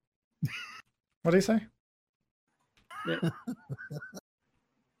 What did he say?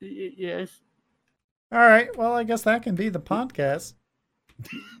 Yes. All right, well, I guess that can be the podcast.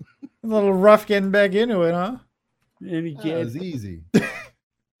 A little rough getting back into it, huh? And he That was gets easy.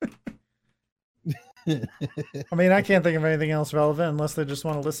 I mean, I can't think of anything else relevant unless they just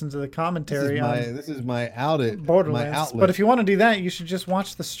want to listen to the commentary on This is my outlet. My Borderlands. outlet. But if you want to do that, you should just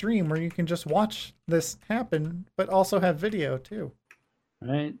watch the stream where you can just watch this happen, but also have video too.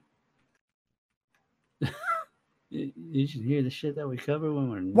 right. You should hear the shit that we cover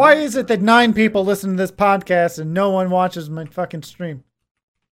when we're. Why is it that 9 people listen to this podcast and no one watches my fucking stream?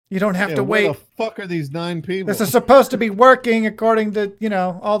 You don't have Yeah, to where wait. the fuck are these 9 people? This is supposed to be working according to,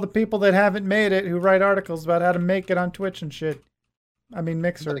 all the people that haven't made it who write articles about how to make it on Twitch and shit. I mean,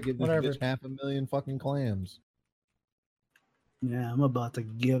 Mixer, Gotta give this whatever. bitch 500,000 fucking clams. Yeah, I'm about to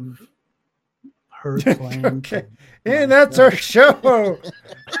give her clan. Okay. And that's our show.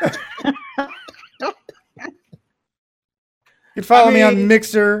 You can follow me on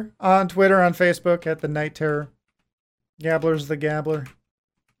Mixer, on Twitter, on Facebook at The Night Terror. Gabbler's the Gabbler.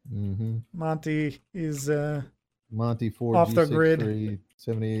 Mm-hmm. Monty is Monty 4 off the grid.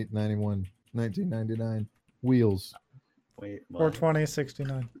 7891 1999 wheels. Wait,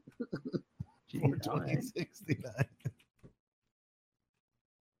 42069. 42069.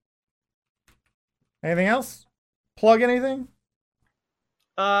 Anything else? Plug anything?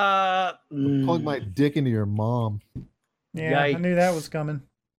 Plug my dick into your mom. Yeah, I knew that was coming.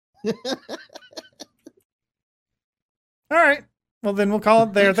 All right. Well, then we'll call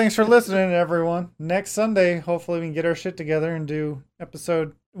it there. Thanks for listening, everyone. Next Sunday, hopefully we can get our shit together and do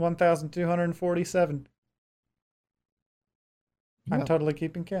episode 1247. I'm Yep. totally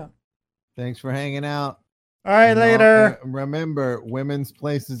keeping count. Thanks for hanging out. All right, And later. Remember, women's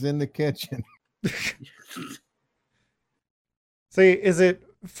place is in the kitchen. See, is it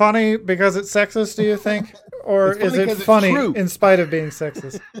funny because it's sexist, do you think? Or It's is funny it 'cause it's funny true. in spite of being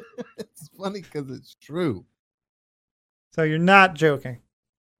sexist? It's funny because it's true. So you're not joking.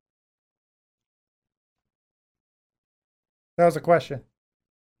 That was a question.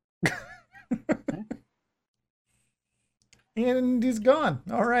 And he's gone.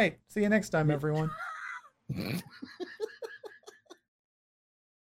 All right. See you next time, everyone.